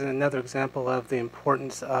this is another example of the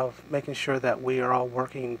importance of making sure that we are all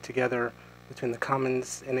working together between the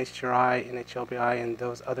Commons, NHGRI, NHLBI, and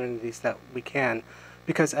those other entities that we can.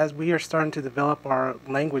 Because as we are starting to develop our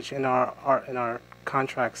language in our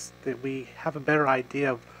contracts, that we have a better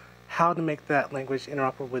idea of how to make that language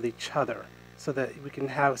interoperable with each other, so that we can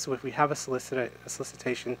have, so if we have a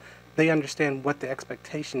solicitation, they understand what the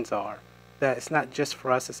expectations are. That it's not just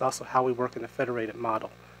for us, it's also how we work in a federated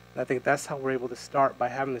model. And I think that's how we're able to start, by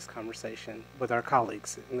having this conversation with our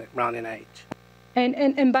colleagues around NIH.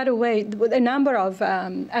 And by the way, with a number of,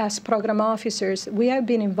 as program officers, we have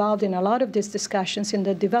been involved in a lot of these discussions in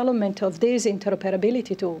the development of these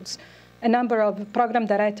interoperability tools. A number of program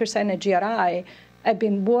directors at NHGRI have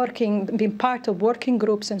been part of working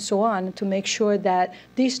groups and so on to make sure that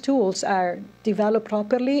these tools are developed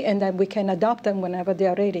properly and that we can adopt them whenever they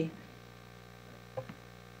are ready.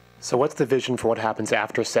 So what's the vision for what happens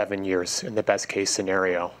after 7 years in the best case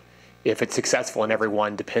scenario? If it's successful and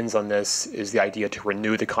everyone depends on this, is the idea to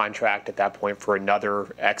renew the contract at that point for another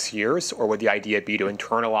X years, or would the idea be to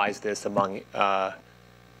internalize this among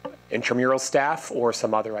intramural staff, or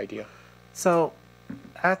some other idea? So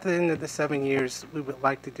at the end of the 7 years, we would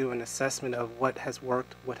like to do an assessment of what has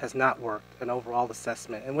worked, what has not worked, an overall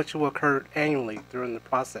assessment, and which will occur annually during the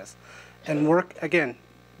process. And work, again,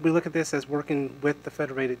 we look at this as working with the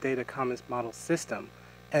Federated Data Commons Model System.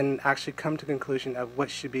 and actually come to the conclusion of what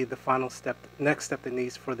should be the final step, next step that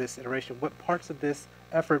needs for this iteration. What parts of this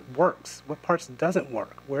effort works? What parts doesn't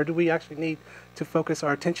work? Where do we actually need to focus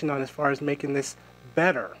our attention on as far as making this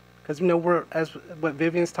better? Because we're, as what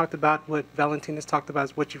Vivian's talked about, what Valentina's talked about,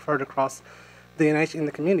 is what you've heard across the NIH in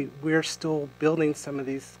the community. We're still building some of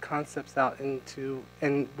these concepts out into,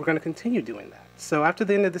 and we're going to continue doing that. So after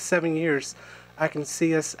the end of the 7 years, I can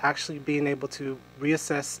see us actually being able to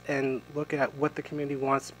reassess and look at what the community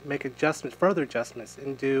wants, make adjustments, further adjustments,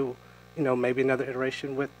 and do, maybe another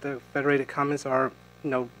iteration with the Federated Commons, or,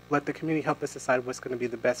 let the community help us decide what's going to be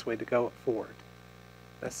the best way to go forward.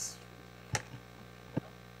 That's.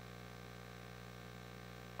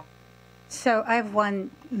 So I have one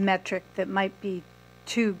metric that might be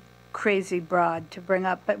too crazy broad to bring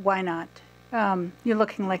up, but why not? You're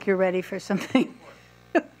looking like you're ready for something.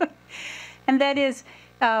 And that is,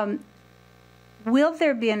 will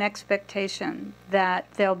there be an expectation that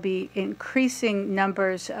there'll be increasing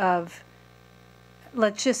numbers of,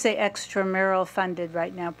 let's just say extramural funded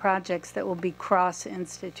right now projects that will be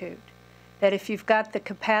cross-institute? That if you've got the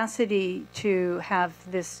capacity to have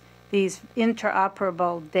these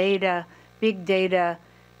interoperable data, big data,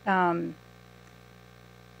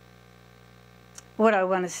 what I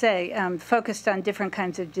want to say, focused on different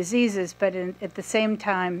kinds of diseases, but at the same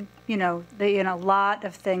time, a lot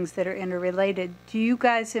of things that are interrelated. Do you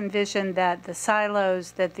guys envision that the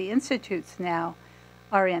silos that the institutes now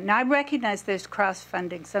are in? Now, I recognize there's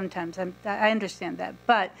cross-funding sometimes. I understand that,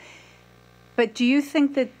 but do you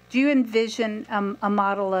think that, do you envision a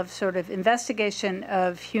model of sort of investigation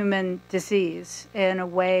of human disease in a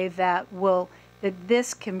way that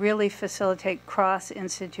this can really facilitate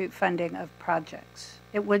cross-institute funding of projects?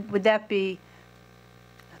 Would that be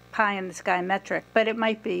a pie-in-the-sky metric? But it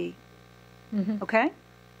might be, okay?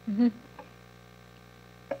 I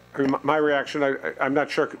mean, my reaction, I'm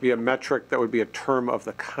not sure it could be a metric that would be a term of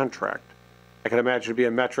the contract. I can imagine it would be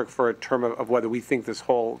a metric for a term of whether we think this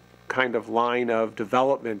whole kind of line of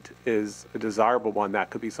development is a desirable one. That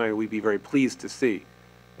could be something we'd be very pleased to see,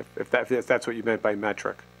 if that's what you meant by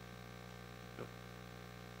metric.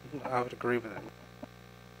 I would agree with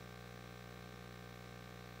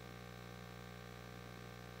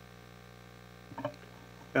that.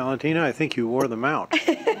 Valentina, I think you wore them out.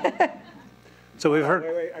 So we've heard.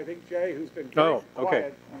 Wait, I think Jay, who's been okay.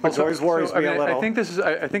 Quiet, which always worries me a little. I think this is.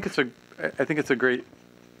 I think it's a great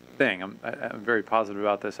thing. I'm very positive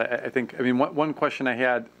about this. I think. I mean, one question I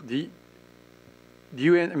had. Do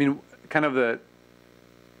you? I mean, kind of the.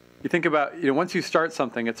 You think about, once you start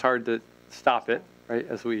something, it's hard to stop it, right?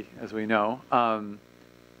 As we know. And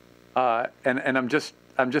I'm just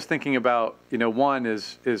thinking about, one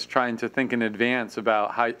is trying to think in advance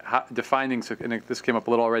about how defining, and this came up a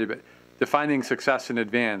little already, but defining success in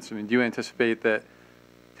advance. I mean, do you anticipate that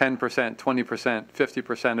 10%, 20%,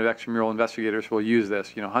 50% of extramural investigators will use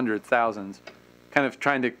this, hundreds, thousands, kind of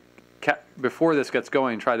trying to, before this gets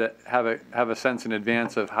going, try to have a sense in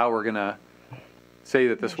advance of how we're going to say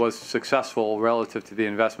that this was successful relative to the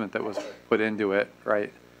investment that was put into it,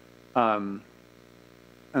 right? And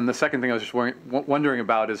the second thing I was just wondering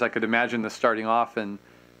about is I could imagine this starting off and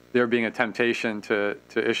there being a temptation to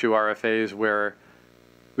issue RFAs where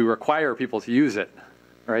we require people to use it,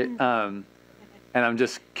 right? And I'm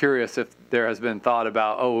just curious if there has been thought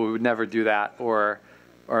about, oh, we would never do that, or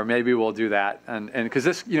maybe we'll do that, and because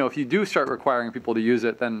this, if you do start requiring people to use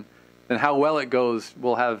it, then how well it goes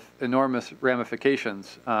will have enormous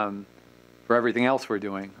ramifications for everything else we're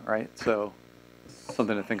doing, right? So,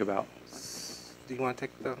 something to think about. Do you want to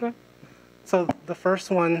take the? Okay. So the first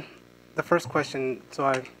question, so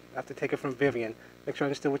I have to take it from Vivian, make sure I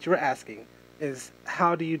understood what you were asking, is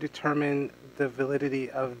how do you determine the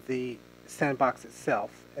validity of the sandbox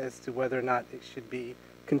itself as to whether or not it should be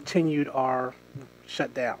continued or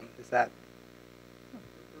shut down? Is that?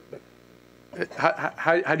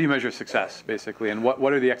 How do you measure success, basically, and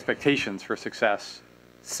what are the expectations for success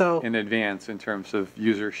in advance in terms of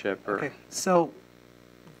usership? Okay, so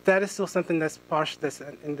that is still something that's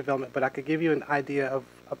in development, but I could give you an idea of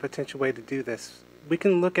a potential way to do this. We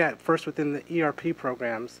can look at, first within the ERP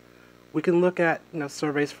programs, we can look at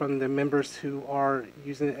surveys from the members who are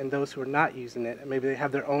using it and those who are not using it, and maybe they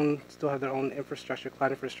have still have their own infrastructure,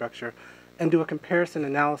 cloud infrastructure, and do a comparison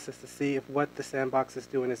analysis to see if what the sandbox is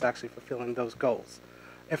doing is actually fulfilling those goals.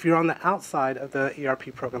 If you're on the outside of the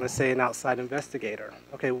ERP program, let's say an outside investigator,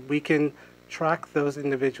 okay, we can track those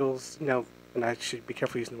individuals, and I should be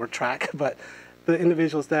careful using the word track, but the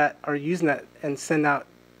individuals that are using that and send out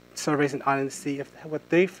surveys and audits to see what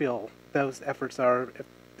they feel those efforts are, if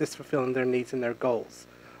this is fulfilling their needs and their goals.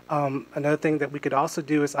 Another thing that we could also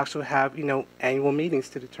do is actually have, annual meetings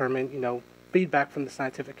to determine, feedback from the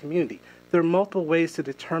scientific community. There are multiple ways to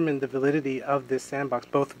determine the validity of this sandbox,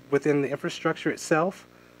 both within the infrastructure itself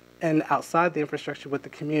and outside the infrastructure with the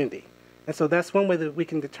community. And so that's one way that we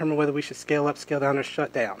can determine whether we should scale up, scale down, or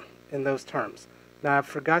shut down in those terms. Now, I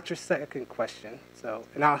forgot your second question,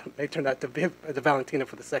 and I may turn that to Valentina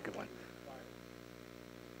for the second one.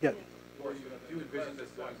 Yeah. Do you envision this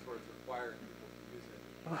going towards requiring people to use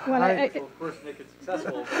it? Well, I will, of course, make it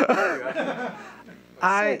successful.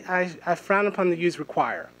 I frown upon the use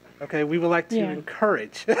require. Okay, we would like to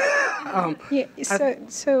encourage. So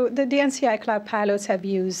the NCI cloud pilots have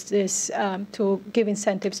used this to give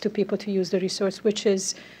incentives to people to use the resource, which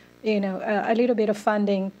is, a little bit of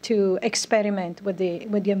funding to experiment with the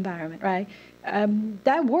environment, right?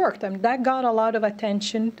 That worked. That got a lot of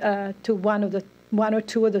attention to one or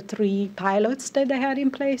two of the 3 pilots that they had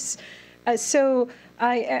in place. So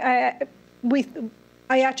we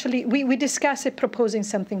discussed it, proposing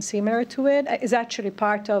something similar to it. It's actually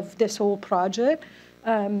part of this whole project.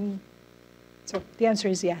 So the answer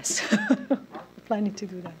is yes. We're planning to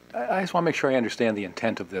do that. I just want to make sure I understand the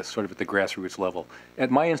intent of this, sort of at the grassroots level.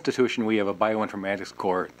 At my institution, we have a bioinformatics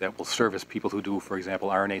core that will service people who do, for example,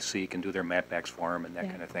 RNA-seq and do their mapbacks for them and that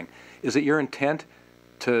kind of thing. Is it your intent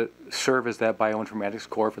to serve as that bioinformatics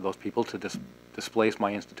core for those people, to displace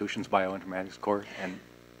my institution's bioinformatics core,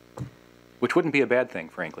 which wouldn't be a bad thing,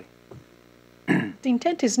 frankly? The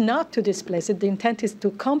intent is not to displace it. The intent is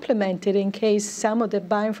to complement it in case some of the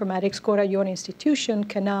bioinformatics core at your institution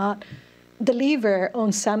cannot deliver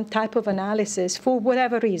on some type of analysis for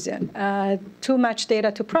whatever reason. Too much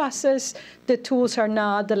data to process, the tools are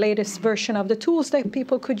not the latest version of the tools that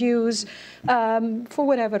people could use, for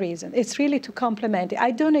whatever reason. It's really to complement it.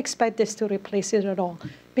 I don't expect this to replace it at all,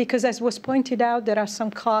 because as was pointed out, there are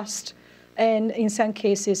some costs, and in some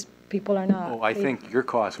cases, people are not. Oh, I think your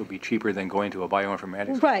cost would be cheaper than going to a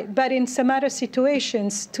bioinformatics. Right, but in some other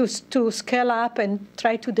situations, to scale up and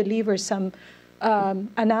try to deliver some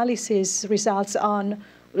analysis results on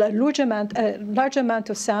a large amount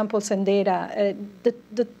of samples and data, the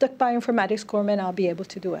bioinformatics core may not be able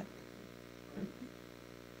to do it.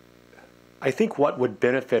 I think what would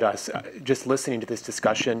benefit us, just listening to this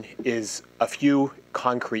discussion, is a few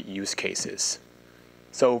concrete use cases.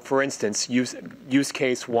 So, for instance, use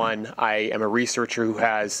case 1, I am a researcher who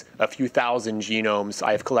has a few thousand genomes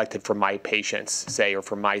I have collected from my patients, say, or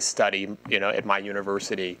from my study, at my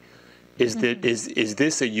university. Is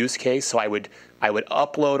this a use case? So I would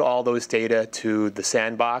upload all those data to the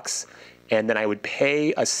Sandbox, and then I would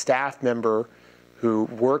pay a staff member who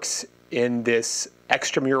works in this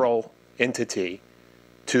extramural entity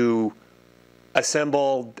to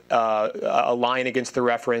assemble a line against the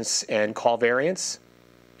reference and call variants,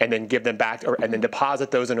 and then give them back, and then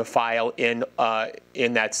deposit those in a file in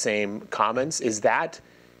that same commons. Is that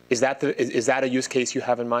a use case you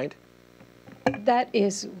have in mind? That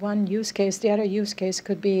is one use case. The other use case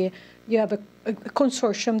could be you have a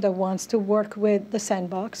consortium that wants to work with the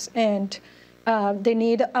Sandbox, and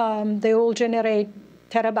they all generate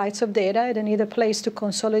terabytes of data. They need a place to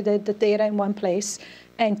consolidate the data in one place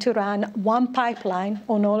and to run one pipeline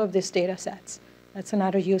on all of these data sets. That's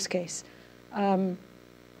another use case.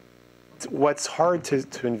 What's hard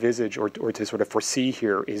to envisage or to sort of foresee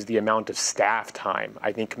here is the amount of staff time.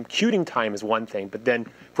 I think computing time is one thing, but then,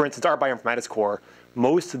 for instance, our bioinformatics core,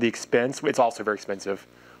 most of the expense, it's also very expensive,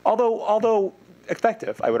 although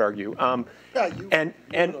effective, I would argue. But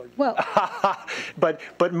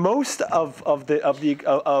most of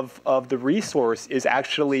the resource is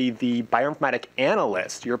actually the bioinformatic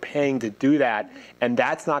analyst. You're paying to do that, and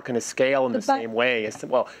that's not going to scale in the same way.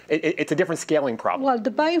 It's a different scaling problem. Well,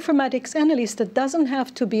 the bioinformatics analyst doesn't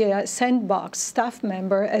have to be a Sandbox staff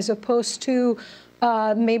member, as opposed to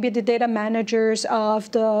maybe the data managers of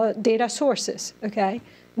the data sources. Okay.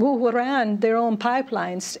 Who will run their own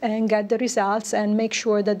pipelines and get the results and make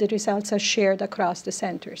sure that the results are shared across the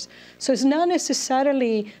centers. So it's not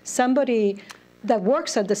necessarily somebody that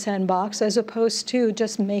works at the Sandbox, as opposed to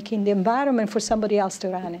just making the environment for somebody else to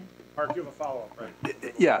run it. Mark, you have a follow-up, right?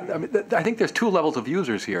 Yeah, I think there's 2 levels of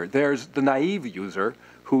users here. There's the naive user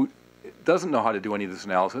who doesn't know how to do any of this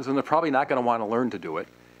analysis, and they're probably not going to want to learn to do it.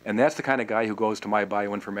 And that's the kind of guy who goes to my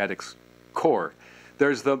bioinformatics core.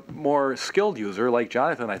 There's the more skilled user, like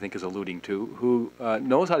Jonathan, I think, is alluding to, who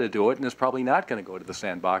knows how to do it and is probably not going to go to the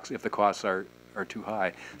Sandbox if the costs are too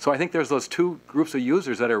high. So I think there's those 2 groups of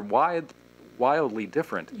users that are wildly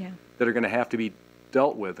different that are going to have to be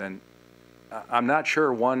dealt with. And I'm not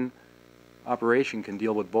sure one operation can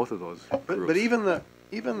deal with both of those groups. But even the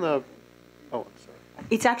oh, I'm sorry.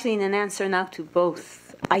 It's actually an answer now to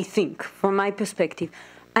both I think, from my perspective.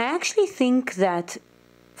 I actually think that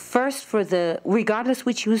first, regardless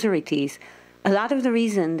which user it is, a lot of the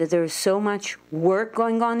reason that there is so much work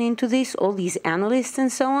going on into this, all these analysts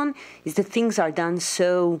and so on, is that things are done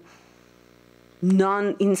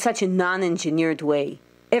in such a non-engineered way.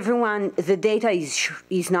 The data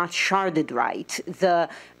is not sharded right.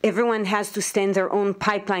 Everyone has to stand their own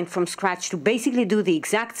pipeline from scratch to basically do the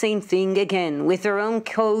exact same thing again with their own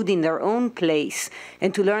code in their own place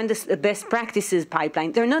and to learn the best practices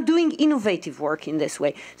pipeline. They're not doing innovative work in this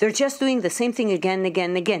way. They're just doing the same thing again and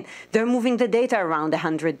again and again. They're moving the data around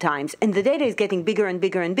 100 times, and the data is getting bigger and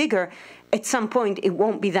bigger and bigger. At some point, it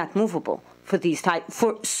won't be that movable for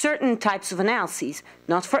certain types of analyses,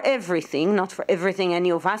 not for everything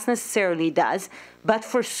any of us necessarily does, but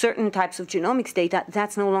for certain types of genomics data,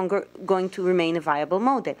 that's no longer going to remain a viable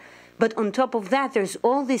model. But on top of that, there's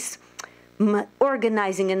all this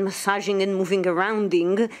organizing and massaging and moving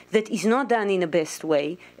arounding that is not done in the best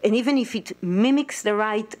way. And even if it mimics the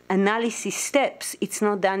right analysis steps, it's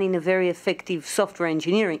not done in a very effective software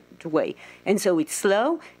engineering way. And so it's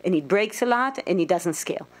slow, and it breaks a lot, and it doesn't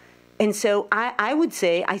scale. And so I would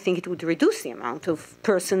say I think it would reduce the amount of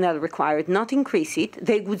personnel required, not increase it.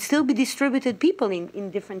 They would still be distributed people in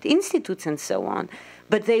different institutes and so on,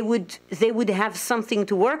 but they would have something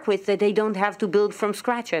to work with that they don't have to build from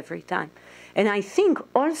scratch every time. And I think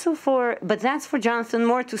also but that's for Jonathan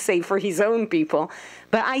Moore to say for his own people,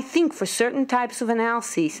 but I think for certain types of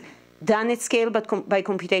analyses, done at scale but by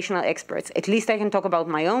computational experts, at least I can talk about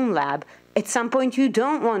my own lab, at some point you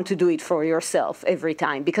don't want to do it for yourself every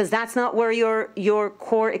time, because that's not where your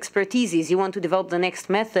core expertise is. You want to develop the next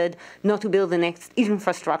method, not to build the next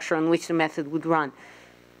infrastructure on which the method would run.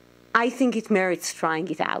 I think it merits trying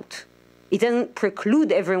it out. It doesn't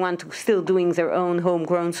preclude everyone to still doing their own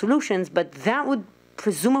homegrown solutions, but that would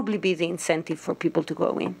presumably be the incentive for people to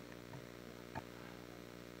go in.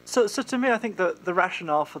 So to me, I think the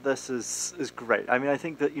rationale for this is great. I mean, I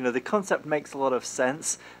think that the concept makes a lot of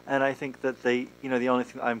sense, and I think that the only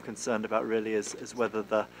thing I'm concerned about really is whether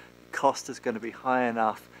the cost is going to be high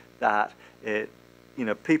enough that everybody's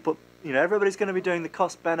going to be doing the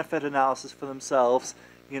cost-benefit analysis for themselves.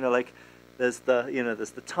 Like there's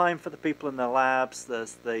the time for the people in their labs.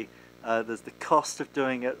 There's the cost of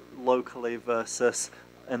doing it locally versus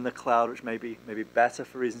in the cloud, which may be better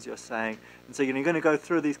for reasons you're saying. And so you're going to go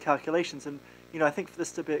through these calculations, and I think for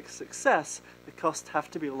this to be a success, the costs have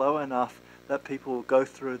to be low enough that people will go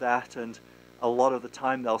through that, and a lot of the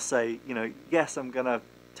time they'll say, yes, I'm going to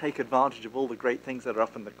take advantage of all the great things that are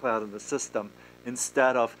up in the cloud and the system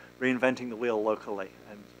instead of reinventing the wheel locally.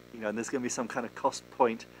 And there's going to be some kind of cost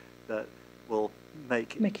point that will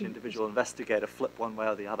make each individual investigator flip one way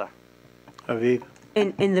or the other. Aviv?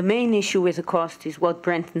 And the main issue with the cost is what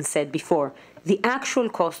Brenton said before. The actual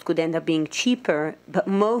cost could end up being cheaper, but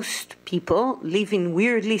most people live in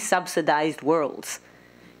weirdly subsidized worlds.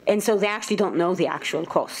 And so they actually don't know the actual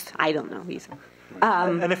cost. I don't know either.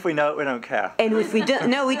 And if we know it, we don't care. And if we don't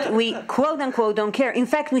know it, we quote-unquote don't care. In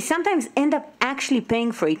fact, we sometimes end up actually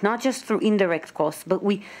paying for it, not just through indirect costs, but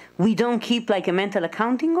we don't keep like a mental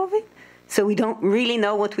accounting of it. So we don't really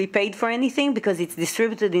know what we paid for anything because it's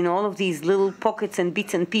distributed in all of these little pockets and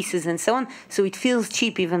bits and pieces and so on. So it feels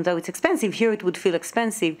cheap even though it's expensive. Here it would feel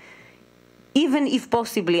expensive. Even if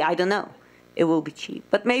possibly, I don't know, it will be cheap.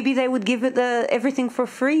 But maybe they would give it everything for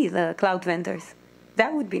free, the cloud vendors.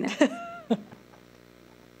 That would be nice.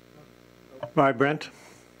 Right, Brent?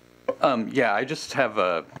 Yeah, I just have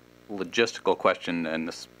a logistical question, and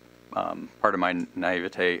this part of my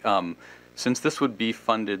naivete. Since this would be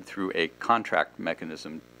funded through a contract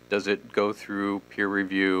mechanism, does it go through peer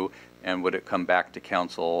review, and would it come back to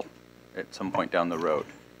council at some point down the road?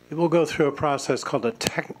 It will go through a process called a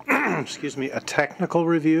technical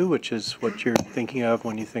review, which is what you're thinking of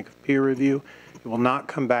when you think of peer review. It will not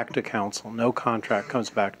come back to council. No contract comes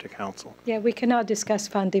back to council. Yeah, we cannot discuss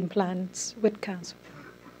funding plans with council.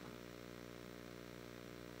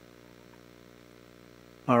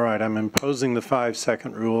 All right, I'm imposing the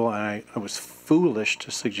 5-second rule, and I was foolish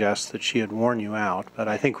to suggest that she had worn you out, but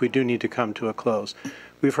I think we do need to come to a close.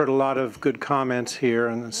 We've heard a lot of good comments here,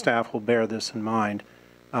 and the staff will bear this in mind.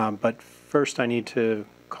 But first, I need to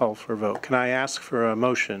call for a vote. Can I ask for a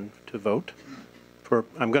motion to vote?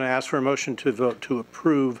 I'm going to ask for a motion to vote to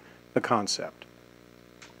approve the concept.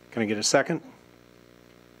 Can I get a second?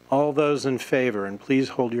 All those in favor, and please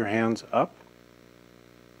hold your hands up.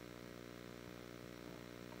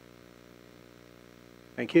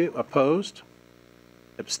 Thank you. Opposed?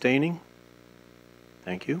 Abstaining?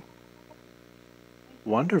 Thank you.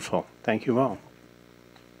 Wonderful. Thank you all.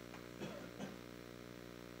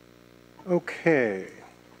 Okay.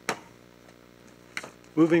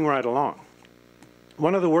 moving right along.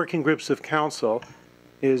 One of the working groups of council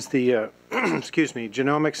is the, excuse me,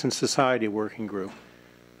 Genomics and Society Working Group.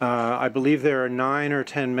 I believe there are 9 or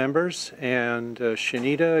 10 members, and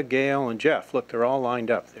Shanita, Gail, and Jeff, look, they're all lined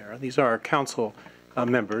up there. These are our council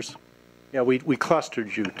members. Yeah, we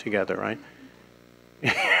clustered you together, right?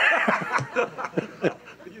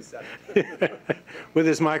 With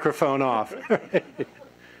his microphone off.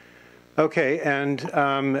 Okay, and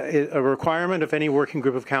a requirement of any working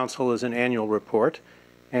group of council is an annual report.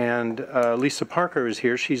 And Lisa Parker is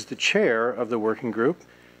here. She's the chair of the working group.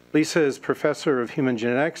 Lisa is professor of human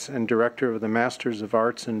genetics and director of the Masters of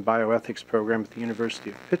Arts in Bioethics program at the University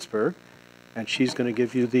of Pittsburgh. And she's going to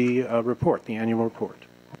give you the report, the annual report.